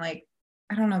have someone like,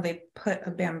 I don't know, they put a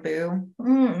bamboo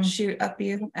shoot up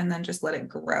you and then just let it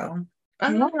grow. I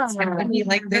mean,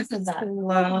 like this is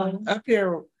up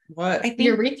your what? I think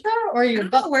urethra or your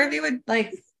butt, where they would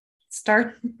like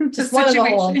start just one of the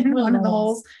holes. One of the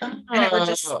holes, and it would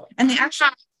just and they actually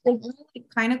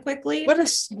kind of quickly. What a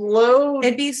slow!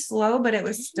 It'd be slow, but it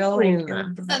was still.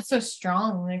 That's so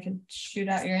strong. They could shoot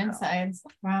out your insides.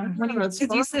 Wow. Because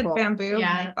you said bamboo.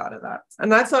 Yeah, I thought of that.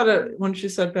 And I thought of when she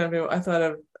said bamboo, I thought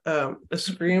of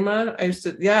eskrima. I used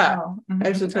to I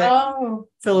used to take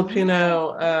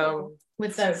Filipino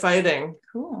with the Oh, fighting.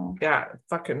 cool. Yeah, it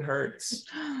fucking hurts.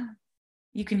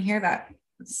 You can hear that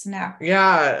snap.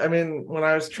 Yeah, I mean, when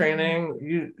I was training,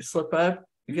 you slip up,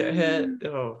 you get hit.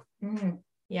 Oh,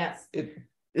 yes. It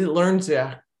learns you.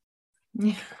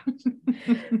 Yeah.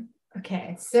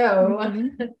 Okay, so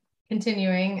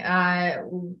continuing,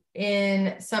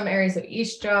 in some areas of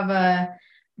East Java,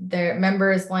 their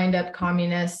members lined up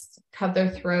communists, cut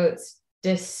their throats,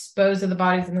 disposed of the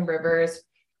bodies in the rivers.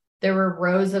 There were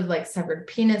rows of like severed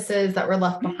penises that were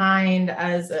left behind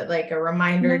as a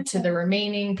reminder to the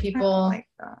remaining people. Like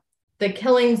that. The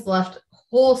killings left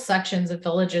whole sections of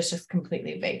villages just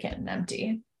completely vacant and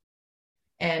empty.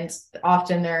 And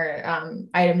often their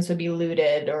items would be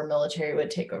looted or military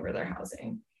would take over their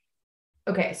housing.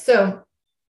 Okay, so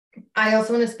I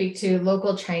also want to speak to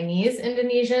local Chinese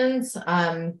Indonesians.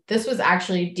 This was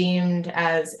actually deemed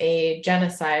as a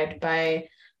genocide by,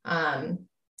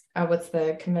 what's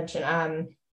the convention?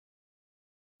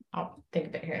 I'll think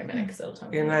of it here in a minute because it'll tell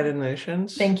me. United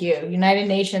Nations. Thank you. United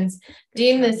Nations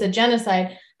deemed this a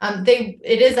genocide.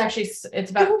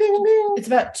 It's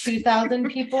about 2,000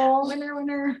 people.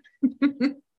 Winner.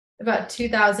 About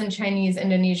 2,000 Chinese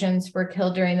Indonesians were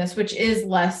killed during this, which is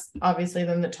less obviously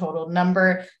than the total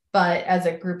number, but as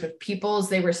a group of peoples,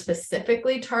 they were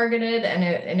specifically targeted,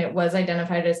 and it was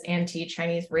identified as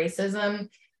anti-Chinese racism,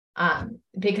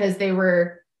 because they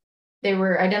were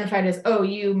identified as, oh,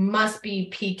 you must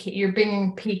be you're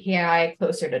bringing PKI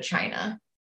closer to China.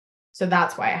 So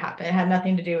that's why it happened. It had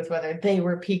nothing to do with whether they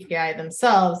were PKI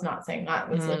themselves, not saying that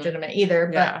was legitimate either,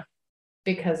 but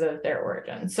because of their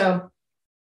origin. So,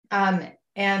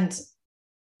 and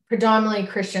predominantly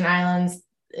Christian islands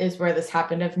is where this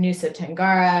happened, of Nusa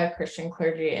Tenggara. Christian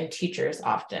clergy and teachers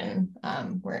often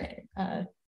were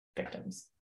victims.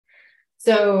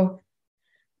 So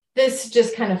this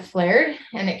just kind of flared,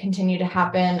 and it continued to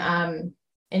happen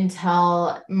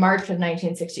until March of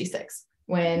 1966,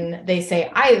 when they say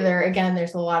either, again,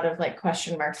 there's a lot of like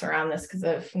question marks around this because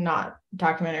of not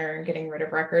documenting or getting rid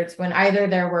of records, when either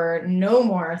there were no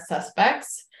more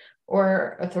suspects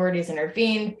or authorities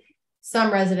intervened.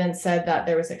 Some residents said that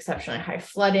there was exceptionally high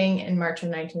flooding in March of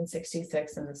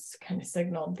 1966, and this kind of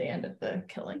signaled the end of the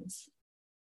killings.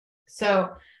 So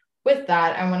with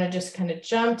that, I want to just kind of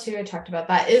jump to, I talked about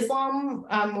that. Islam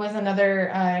was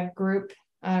another group,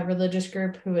 religious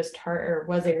group who was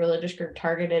a religious group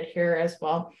targeted here as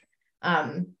well.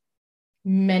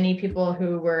 Many people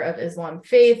who were of Islam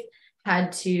faith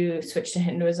had to switch to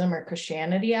Hinduism or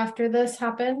Christianity after this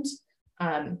happened.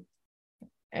 And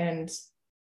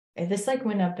this like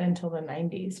went up until the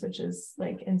 90s, which is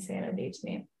like insanity to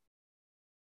me.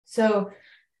 So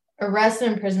arrest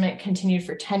and imprisonment continued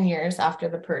for 10 years after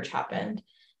the purge happened.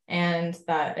 And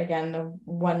that, again, the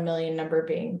 1 million number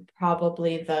being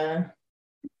probably the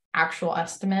actual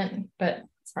estimate, but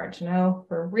it's hard to know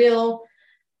for real.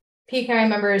 PKI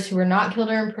members who were not killed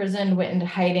or imprisoned went into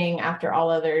hiding after all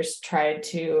others tried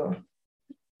to,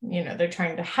 they're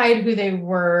trying to hide who they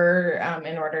were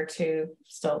in order to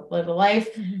still live a life.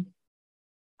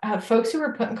 Folks who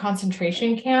were put in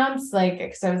concentration camps,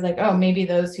 because I was like, oh, maybe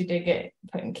those who did get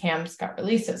put in camps got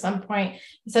released at some point.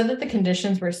 It said that the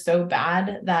conditions were so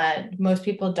bad that most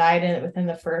people died within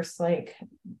the first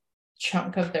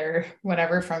chunk of their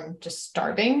whatever from just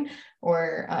starving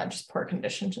or just poor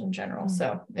conditions in general.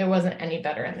 So it wasn't any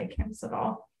better in the camps at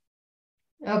all.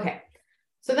 Okay.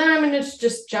 So then I'm going to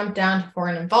just jump down to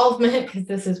foreign involvement, because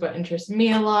this is what interests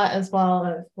me a lot, as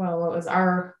well what was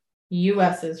our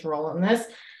US's role in this.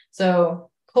 So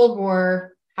Cold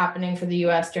War happening for the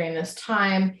US during this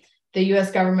time. The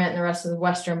US government and the rest of the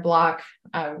Western Bloc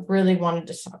really wanted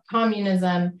to stop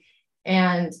communism.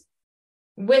 And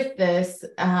with this,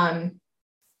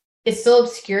 it's still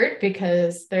obscured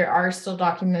because there are still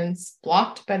documents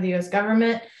blocked by the US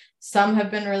government. Some have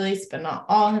been released, but not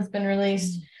all has been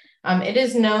released. It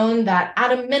is known that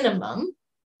at a minimum,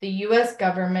 the US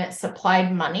government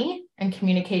supplied money and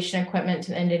communication equipment to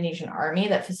the Indonesian army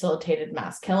that facilitated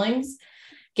mass killings,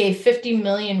 gave 50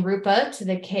 million rupiah to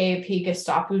the KAP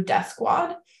Gestapo death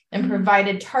squad, and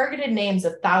provided targeted names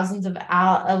of thousands of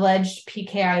alleged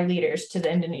PKI leaders to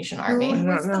the Indonesian army. I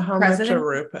don't know how much a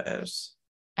rupiah is.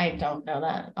 I don't know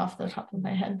that off the top of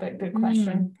my head, but good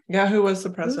question. Yeah, who was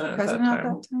the president at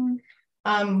that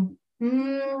time?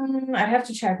 I'd have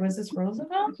to check. Was this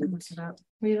Roosevelt? Will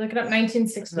you look it up?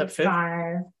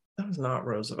 1965. That was not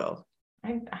Roosevelt.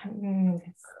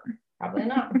 Probably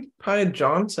not. Probably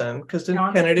Johnson, because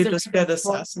didn't Kennedy just get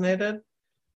assassinated?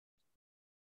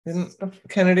 Didn't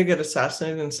Kennedy get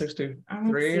assassinated in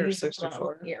 63 or 64?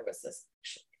 What year was this?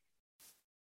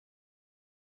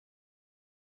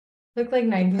 Looked like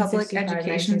 1965. Public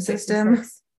education system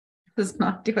does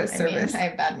not do a service. I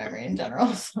have bad memory in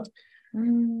general. So.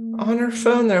 On her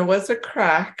phone there was a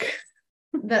crack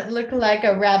that looked like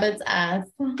a rabbit's ass.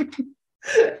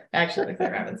 Actually looks like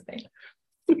a rabbit's face.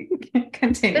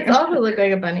 Continue. It also looked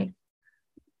like a bunny.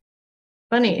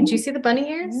 Did you see the bunny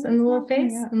ears and the little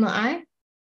face and the eye?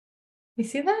 You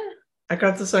see that? I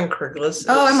got this on Craigslist.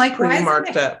 Oh, I'm like, why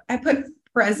marked up. I put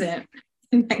present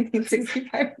in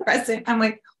 1965 present. I'm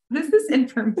like, what is this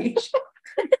information?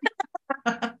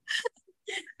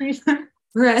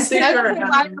 See,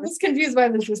 I was confused why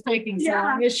this was taking so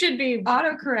long. It should be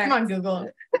autocorrect. Come on, Google.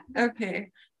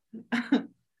 Okay.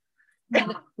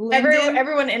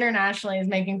 Everyone internationally is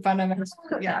making fun of it.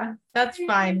 Yeah, that's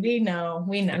fine. We know.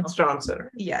 It's Johnson.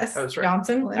 Yes, I was right.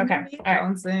 Johnson. Okay,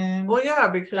 Johnson. Well, yeah,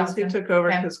 because he took over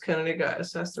because Kennedy got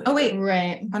assassinated. Oh wait,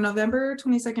 right. On November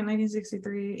 22nd,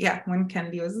 1963. Yeah, when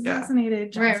Kennedy was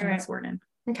assassinated, Johnson was sworn in.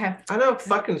 Okay, I know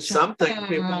fucking something,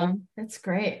 people. That's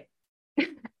great.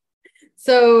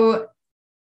 So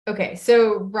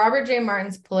Robert J.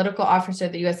 Martin's political officer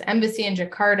at the U.S. Embassy in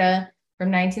Jakarta from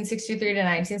 1963 to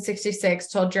 1966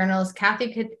 told journalist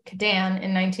Kathy Kadan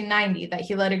in 1990 that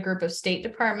he led a group of State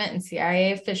Department and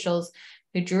CIA officials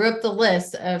who drew up the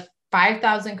list of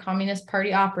 5,000 Communist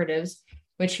Party operatives,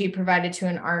 which he provided to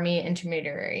an army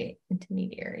intermediary.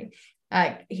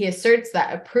 He asserts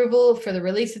that approval for the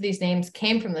release of these names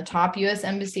came from the top U.S.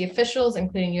 Embassy officials,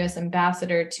 including U.S.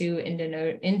 Ambassador to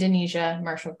Indonesia,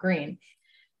 Marshall Green.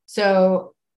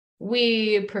 So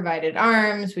we provided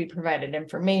arms, we provided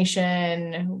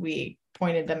information, we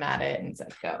pointed them at it and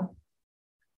said, go.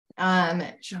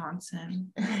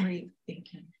 Johnson, what were you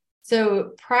thinking?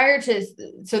 So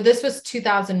this was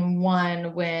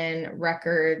 2001 when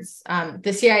records,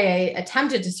 the CIA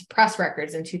attempted to suppress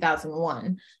records in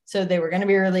 2001. So they were going to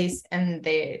be released and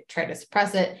they tried to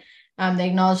suppress it. They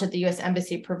acknowledged that the U.S.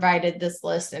 Embassy provided this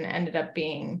list and ended up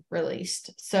being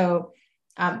released. So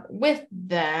with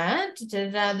that,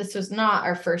 this was not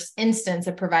our first instance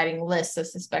of providing lists of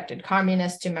suspected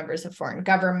communists to members of foreign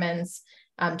governments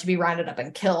to be rounded up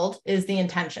and killed is the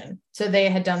intention. So they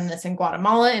had done this in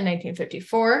Guatemala in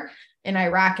 1954, in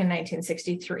Iraq in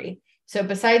 1963. So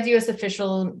besides U.S.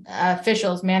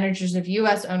 officials, managers of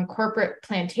U.S.-owned corporate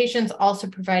plantations also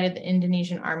provided the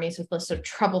Indonesian armies with lists of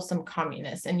troublesome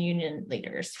communists and union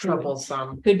leaders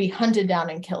who'd be hunted down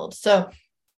and killed. So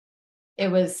it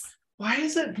was... Why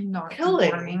is it not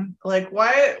killing? Like,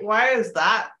 why is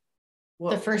that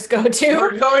the first go-to?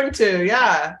 We're going to,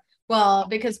 yeah. Well,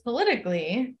 because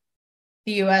politically,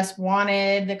 the U.S.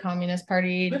 wanted the Communist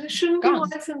Party. But it shouldn't gone.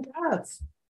 be life and death.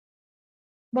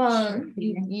 Well,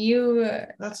 you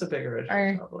that's a bigger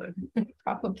issue,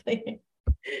 probably.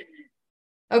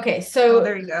 Okay, so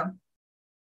there you go.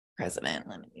 President.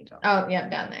 Oh, yeah,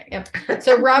 down there. Yep.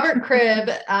 So Robert Cribb,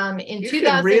 in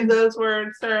 2000, read those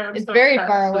words, Sarah. It's so very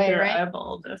far away, right?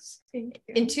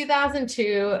 In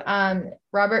 2002,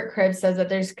 Robert Cribb says that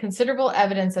there's considerable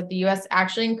evidence that the U.S.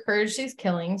 actually encouraged these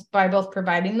killings by both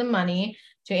providing the money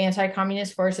to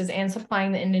anti-communist forces and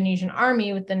supplying the Indonesian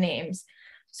army with the names.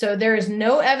 So there is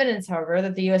no evidence, however,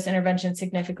 that the U.S. intervention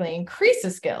significantly increased the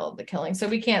scale of the killing. So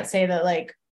we can't say that,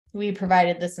 like, we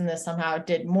provided this and this somehow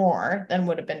did more than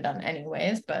would have been done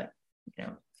anyways, but you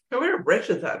know. And we were rich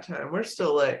at that time. We're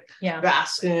still like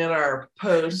basking in our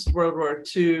post-World War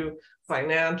II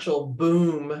financial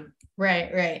boom.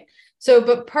 Right. So,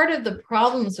 but part of the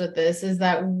problems with this is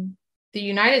that the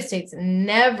United States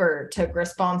never took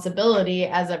responsibility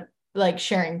as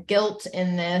sharing guilt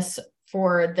in this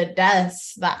for the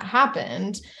deaths that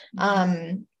happened.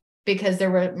 Because there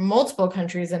were multiple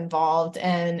countries involved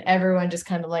and everyone just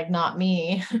kind of like, not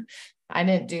me, I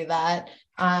didn't do that,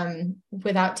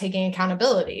 without taking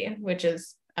accountability, which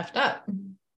is effed up.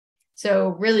 So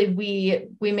really,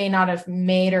 we may not have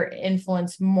made or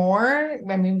influenced more.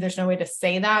 I mean, there's no way to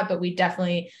say that, but we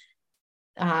definitely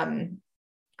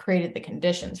created the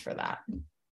conditions for that.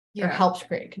 Or helped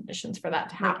create conditions for that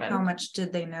to happen. How much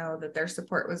did they know that their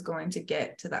support was going to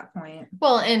get to that point?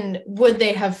 Well, and would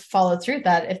they have followed through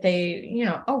that if they,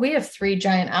 we have 3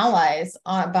 giant allies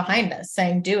behind us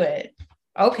saying, do it.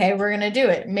 Okay, we're going to do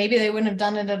it. Maybe they wouldn't have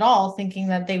done it at all, thinking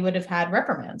that they would have had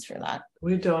reprimands for that.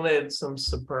 We donated some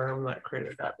sperm that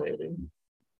created that baby.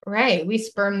 Right. We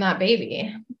spermed that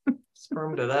baby.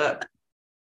 Spermed it up.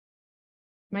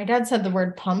 My dad said the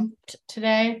word pumped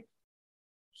today.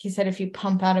 He said, if you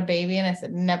pump out a baby, and I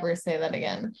said, never say that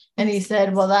again. And he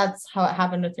said, well, that's how it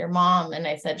happened with your mom. And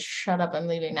I said, shut up, I'm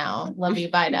leaving now. Love you,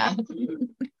 bye, Dad.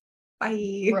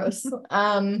 Bye. Gross. Okay.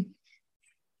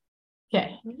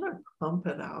 I'm gonna pump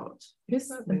it out.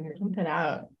 Pump it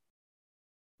out.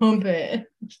 Pump it.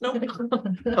 No,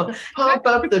 pump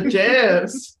up the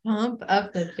jams. Pump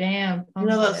up the jam. You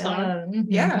know that song?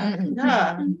 Yeah.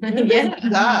 Yeah.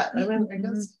 That. I mean, I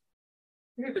guess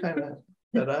you're kind of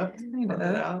it up, put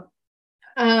it out.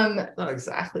 Not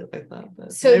exactly like that,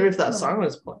 but so, maybe if that song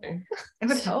was playing, it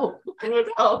would help. It would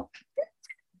help.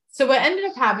 So what ended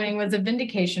up happening was a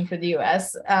vindication for the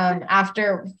U.S.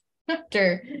 After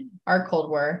our Cold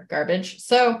War garbage.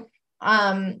 So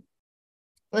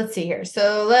let's see here.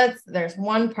 So there's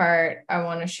one part I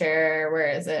want to share. Where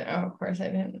is it? Oh, of course I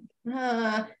didn't.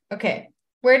 Okay.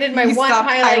 Where did my one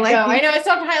highlight go? I know I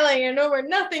stopped highlighting. I know where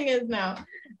nothing is now.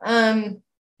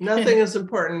 Nothing is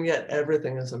important, yet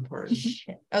everything is important.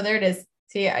 Oh, there it is.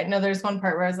 See, I know there's one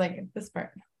part where I was like, this part.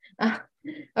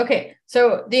 Okay,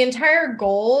 so the entire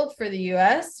goal for the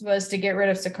U.S. was to get rid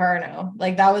of Sukarno.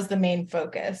 Like, that was the main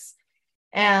focus.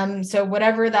 And so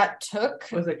whatever that took.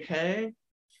 With a K?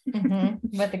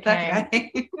 Mm-hmm, with a K. That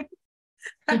guy.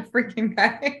 That freaking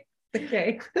guy. The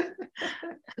K.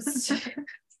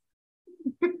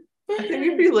 I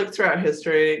think if you look throughout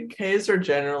history, Ks are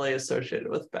generally associated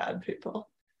with bad people.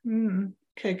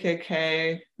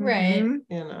 KKK. Right.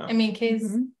 I mean,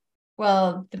 Ks,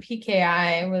 well, the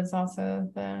PKI was also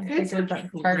the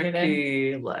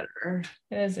targeted letter.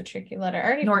 It is a tricky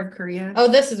letter. North Korea. Oh,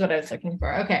 this is what I was looking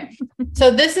for. Okay. So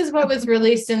this is what was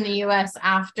released in the US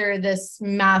after this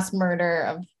mass murder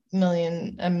of a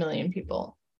million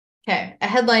people. Okay. A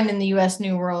headline in the US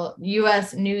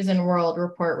News and World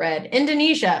Report read,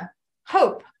 Indonesia,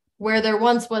 hope where there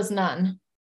once was none.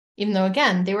 even though,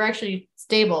 again, they were actually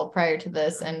stable prior to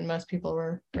this, and most people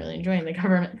were really enjoying the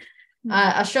government.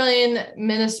 Australian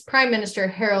Prime Minister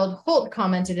Harold Holt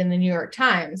commented in the New York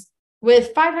Times,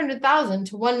 with 500,000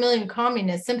 to 1 million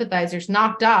communist sympathizers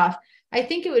knocked off, I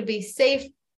think it would be safe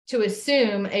to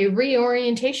assume a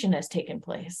reorientation has taken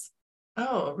place.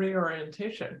 Oh,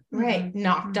 reorientation. Right.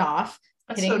 Knocked off.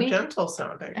 That's so gentle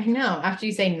sounding. I know. After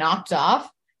you say knocked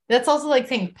off, that's also like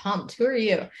saying pumped. Who are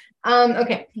you?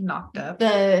 Okay. Knocked up.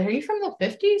 Are you from the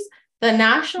 50s? The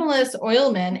nationalist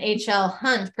oilman H.L.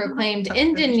 Hunt proclaimed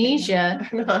Indonesia.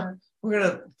 We're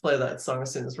going to play that song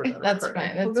as soon as we're done. That's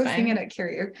fine. That's we'll go fine. sing it at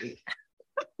karaoke.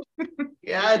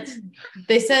 Yeah.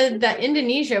 They said that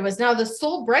Indonesia was now the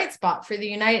sole bright spot for the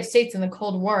United States in the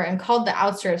Cold War and called the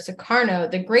ouster of Sukarno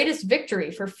the greatest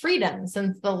victory for freedom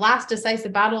since the last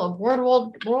decisive battle of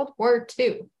World War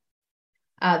II.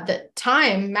 The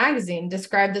Time magazine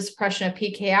described the suppression of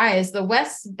PKI as the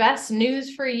West's best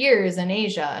news for years in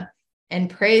Asia and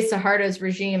praised Suharto's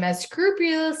regime as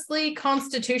scrupulously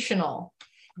constitutional.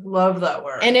 Love that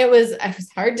word. And it was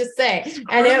hard to say.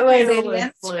 And it was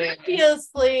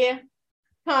scrupulously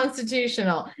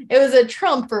constitutional. It was a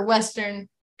triumph for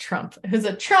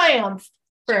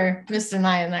Mr.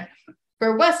 Nye in there,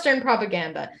 for Western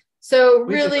propaganda. So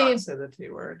we really, did not say the T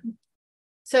word.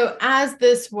 So as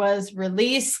this was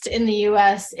released in the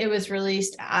US, it was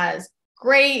released as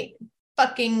great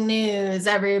fucking news,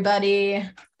 everybody.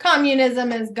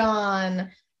 Communism is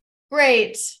gone.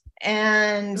 Great.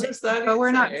 And but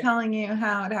we're not telling you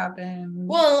how it happened.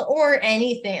 Well, or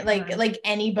anything like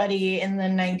anybody in the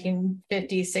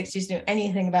 1950s, 60s knew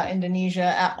anything about Indonesia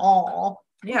at all.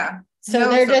 Yeah.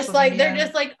 So they're just like,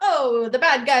 oh, the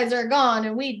bad guys are gone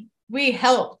and we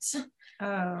helped.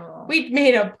 Oh. We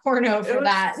made a porno for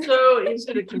that. So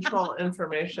easy to control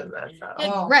information then.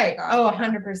 Right. Oh,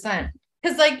 100%.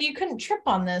 Because like you couldn't trip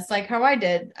on this like how I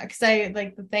did, because I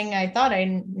like the thing I thought I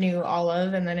knew all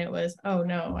of, and then it was, oh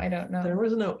no, I don't know. There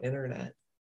was no internet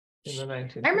in the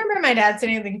 1950s. I remember my dad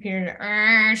sitting at the computer,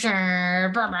 all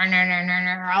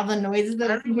the noises that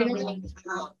are computer,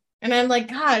 and I'm like,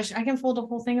 gosh, I can fold a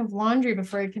whole thing of laundry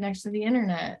before it connects to the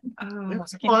internet. Oh, I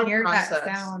can hear that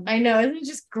sound. I know, isn't it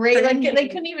just great? Like they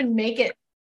couldn't even make it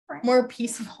more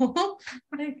peaceful.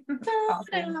 But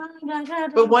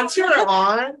once you were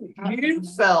on, you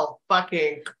felt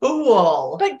fucking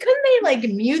cool. But couldn't they like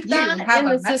mute that in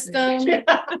the system?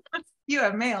 You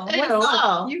have mail.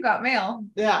 You got mail.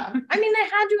 Yeah. I mean, they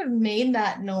had to have made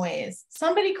that noise.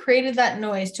 Somebody created that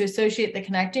noise to associate the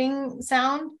connecting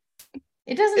sound.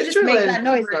 It doesn't just make that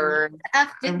noise.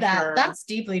 F did that. Sure. That's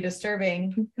deeply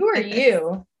disturbing. Who are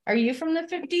you? Are you from the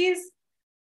 50s?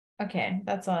 Okay,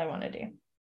 that's all I want to do.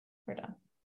 We're done.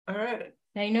 All right.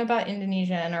 Now you know about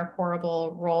Indonesia and our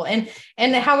horrible role and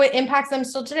how it impacts them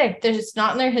still today. They're just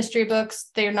not in their history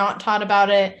books. They're not taught about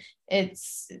it.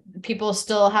 It's people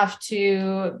still have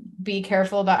to be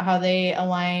careful about how they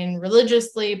align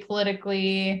religiously,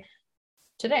 politically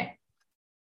today.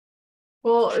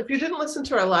 Well, if you didn't listen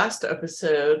to our last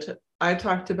episode, I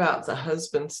talked about the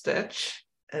husband stitch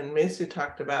and Macy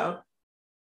talked about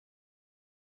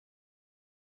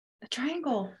the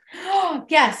triangle. Oh,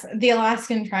 yes, the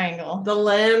Alaskan Triangle. The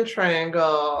land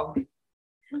triangle.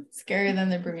 Scarier than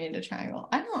the Bermuda Triangle.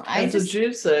 As the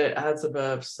Jews say, as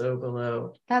above, so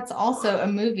below. That's also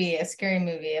a scary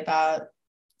movie about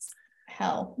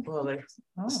hell. Well, they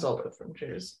stole it from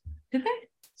Jews. Did they?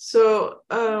 So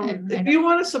if you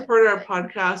want to support our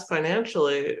podcast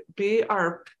financially, be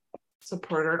our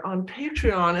supporter on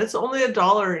Patreon. It's only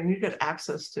 $1 and you get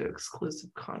access to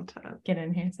exclusive content. Get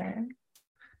in here, Sarah.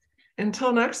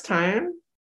 Until next time.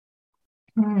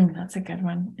 That's a good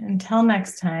one. Until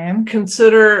next time.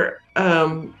 Consider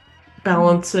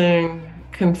balancing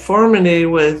conformity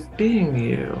with being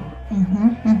you.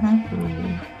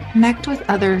 Connect with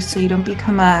others so you don't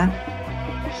become a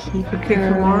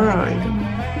hikikomoro.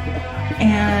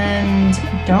 And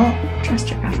don't trust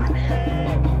your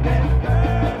government.